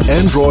for your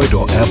Android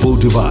or Apple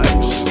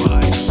device.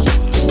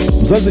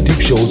 Mzansi Deep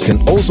shows can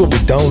also be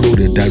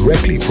downloaded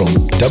directly from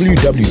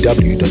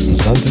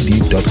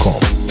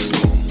www.mzansideep.com.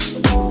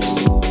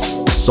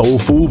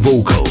 Soulful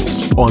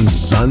vocals on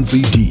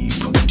Mzansi Deep.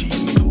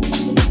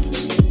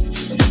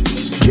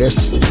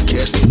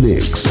 Guest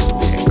mix.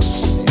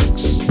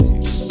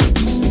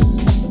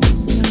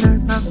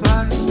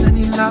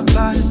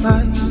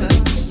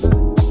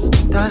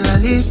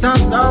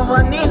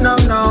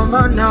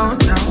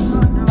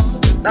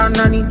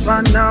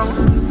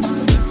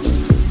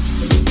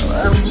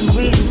 When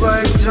we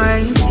were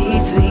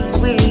 23,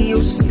 we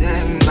used to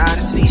stand by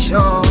the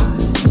seashore,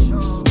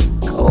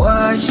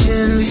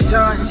 watching the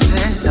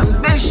sunset.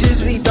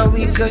 Ambitious, we thought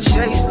we could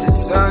chase the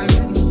sun.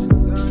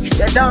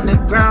 Sat on the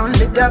ground,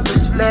 lit up a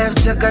spliff,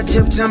 took a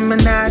trip to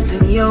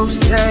Manhattan. You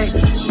say,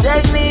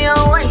 take me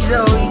away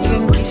so we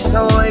can kiss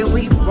the way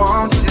we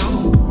want to.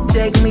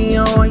 Take me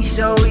away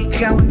so we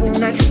can pool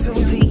next to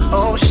the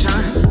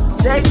ocean.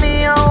 Take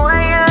me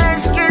away and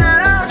let's get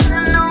lost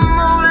in the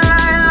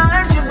moonlight. Long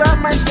as you're by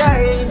my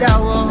side, I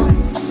will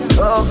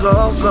go,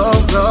 go, go,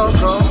 go,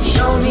 go.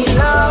 Show me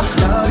love,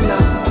 love,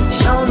 love.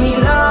 Show me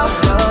love,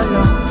 love,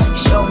 love.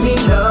 Show me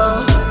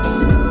love.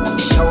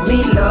 Show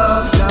me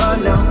love, love,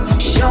 love.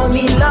 Show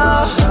me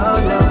love, love,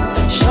 love.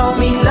 Show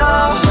me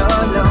love,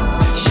 love, love.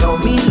 Show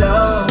me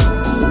love.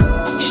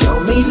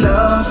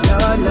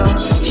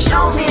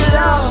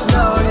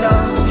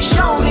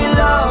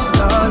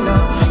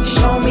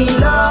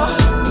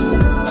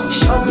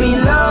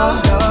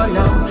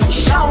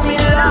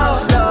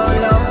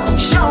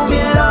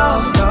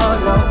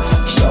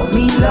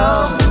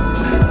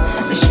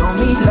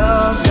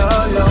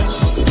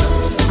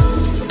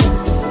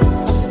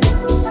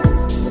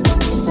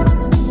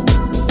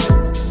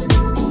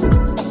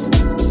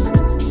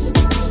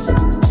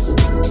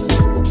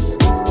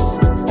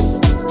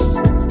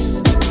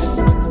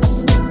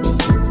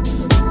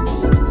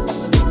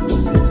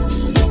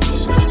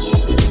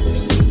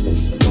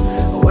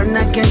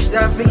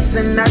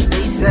 nothing that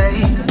they say.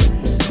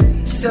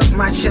 Took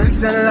my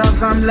chance in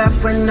love, I'm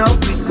left with no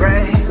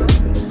regret.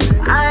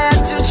 I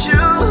had to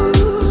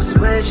choose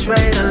which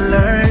way to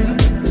learn.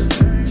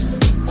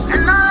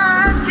 And all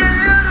I'm asking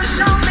you to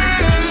show me,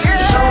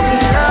 yeah. Show me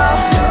love,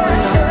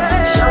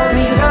 show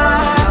me love,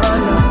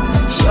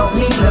 show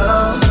me love,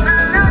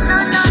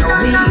 show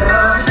me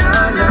love,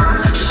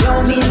 show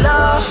me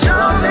love, show me love,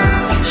 show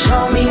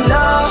me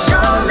love, show me love,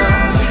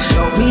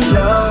 show me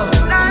love.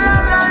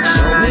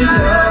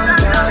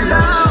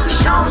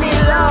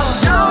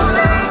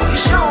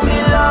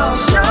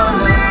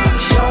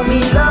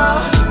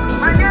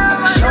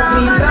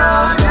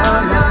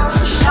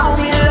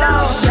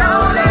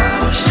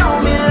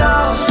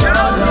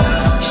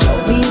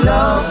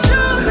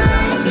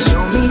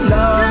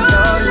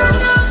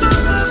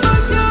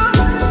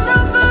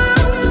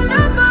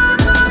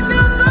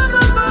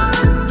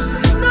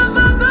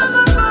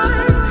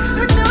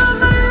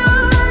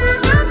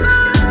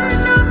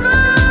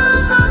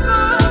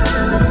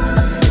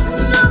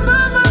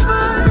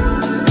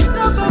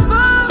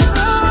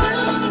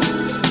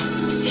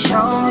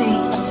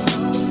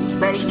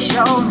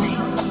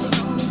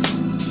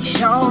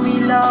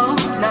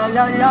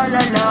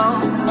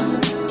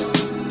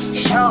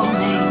 Show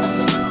me,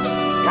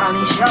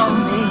 darling, show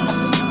me.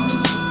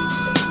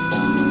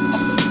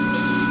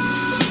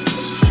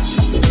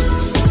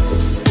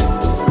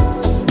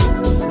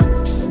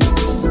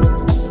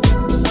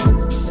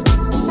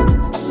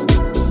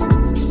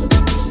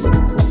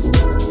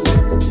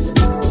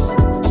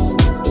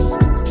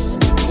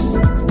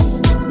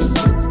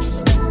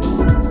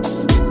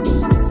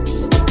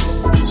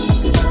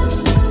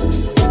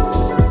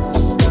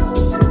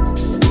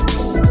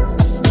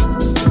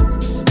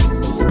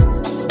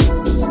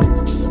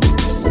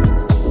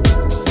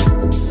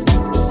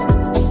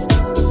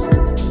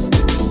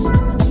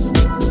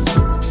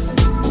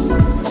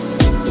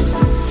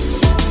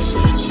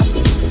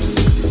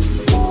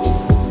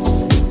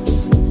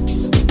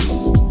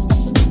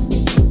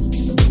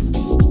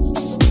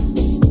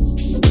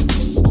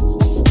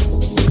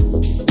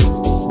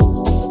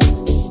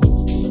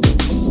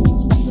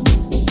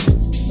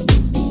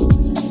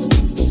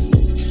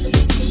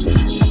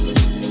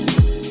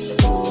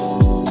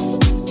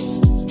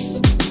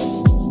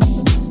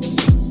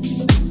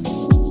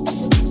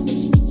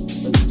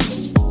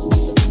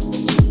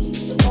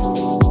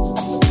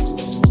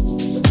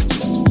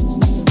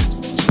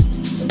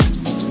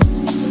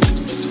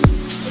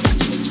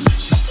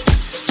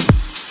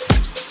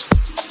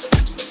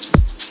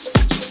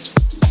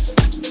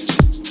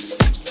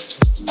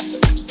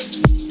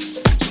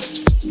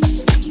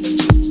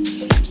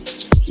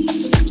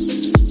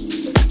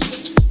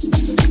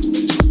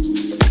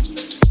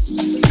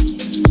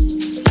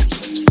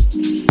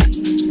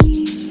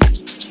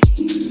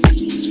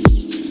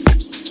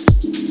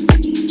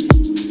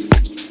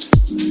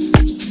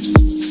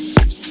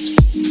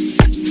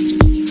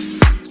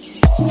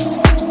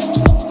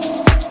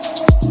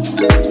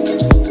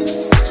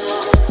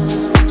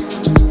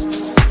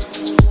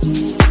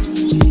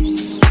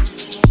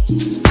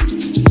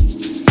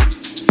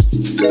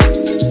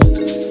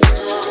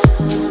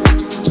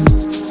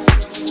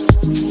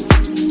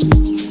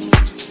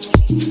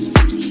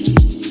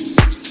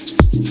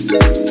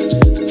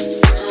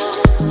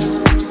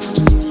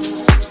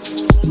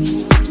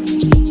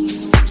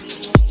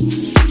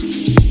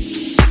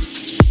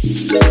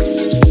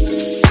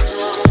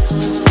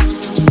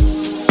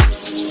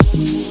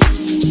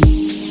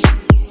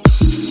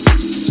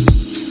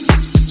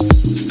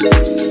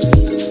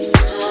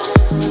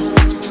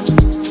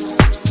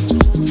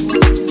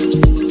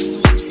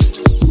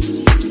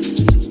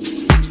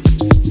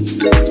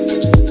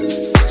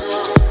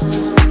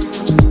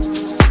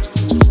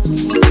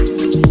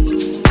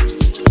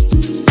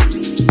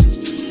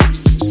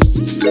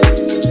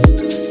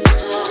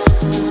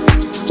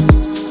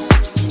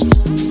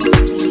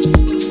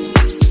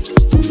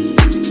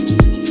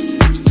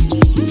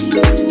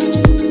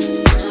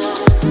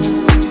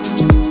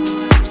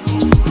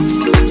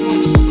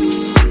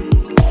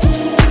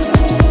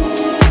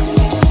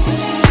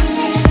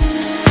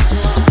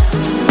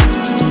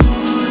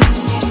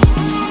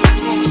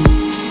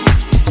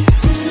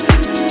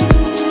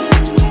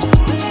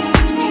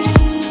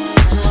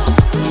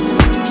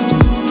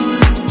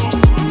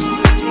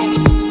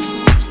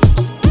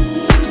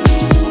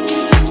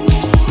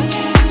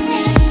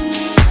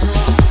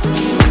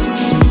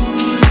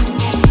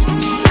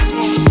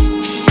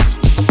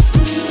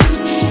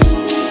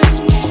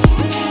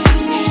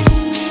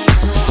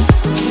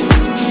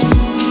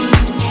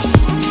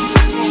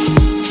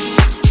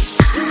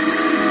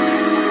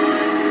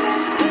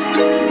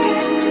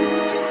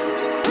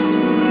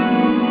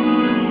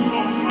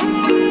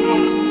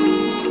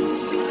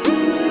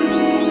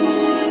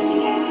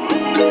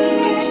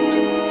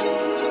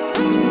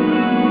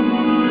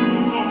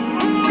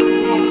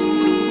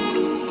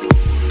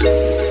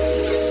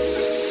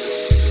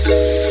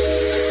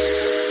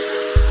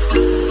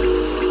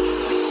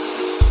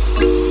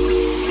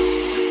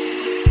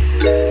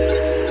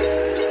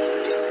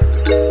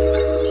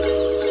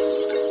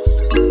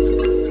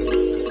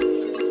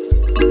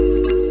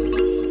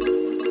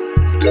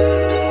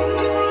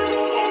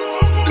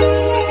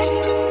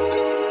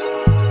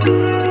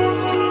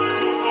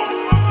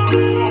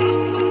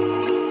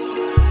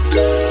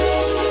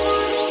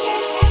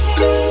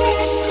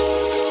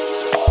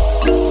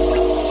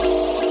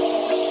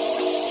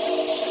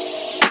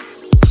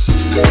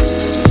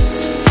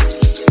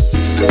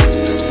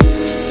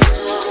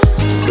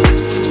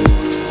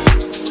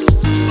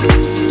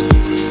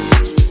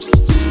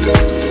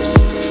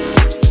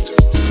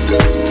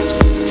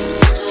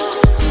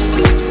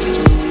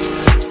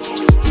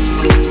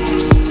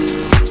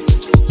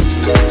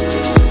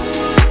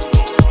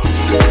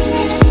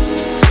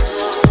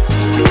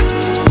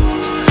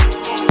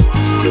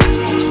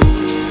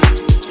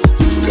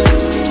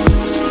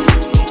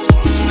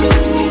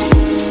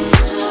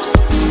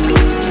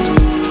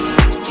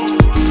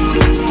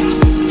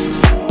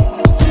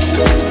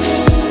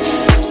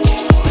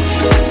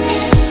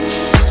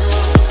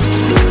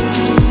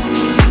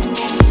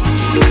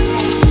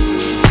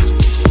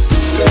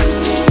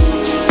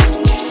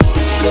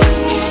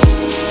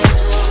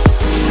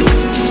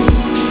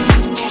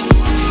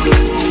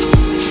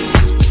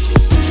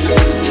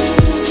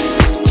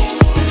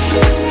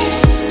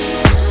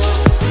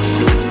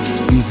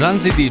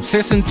 Mzansi Deep,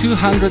 session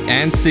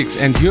 206,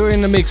 and you're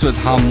in the mix with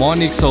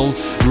Harmonic Soul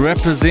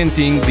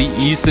representing the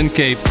Eastern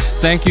Cape.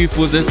 Thank you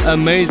for this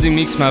amazing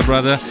mix, my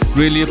brother.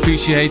 Really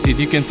appreciate it.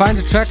 You can find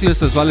the track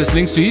list as well as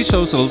links to his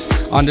socials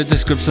on the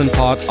description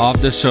part of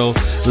the show.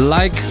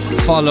 Like,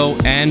 follow,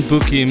 and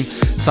book him.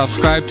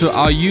 Subscribe to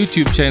our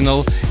YouTube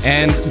channel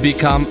and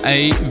become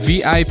a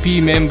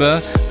VIP member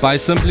by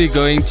simply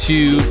going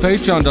to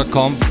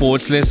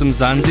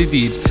patreon.com/Mzansi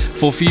Deep.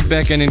 For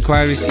feedback and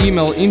inquiries,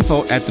 email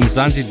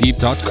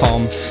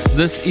info@mzansideep.com.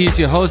 This is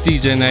your host,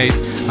 DJ Nate.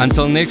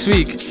 Until next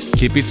week,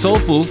 keep it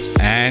soulful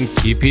and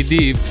keep it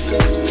deep.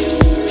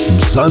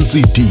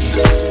 Mzansi Deep,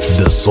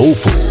 the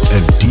soulful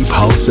and deep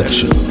house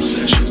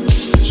sessions.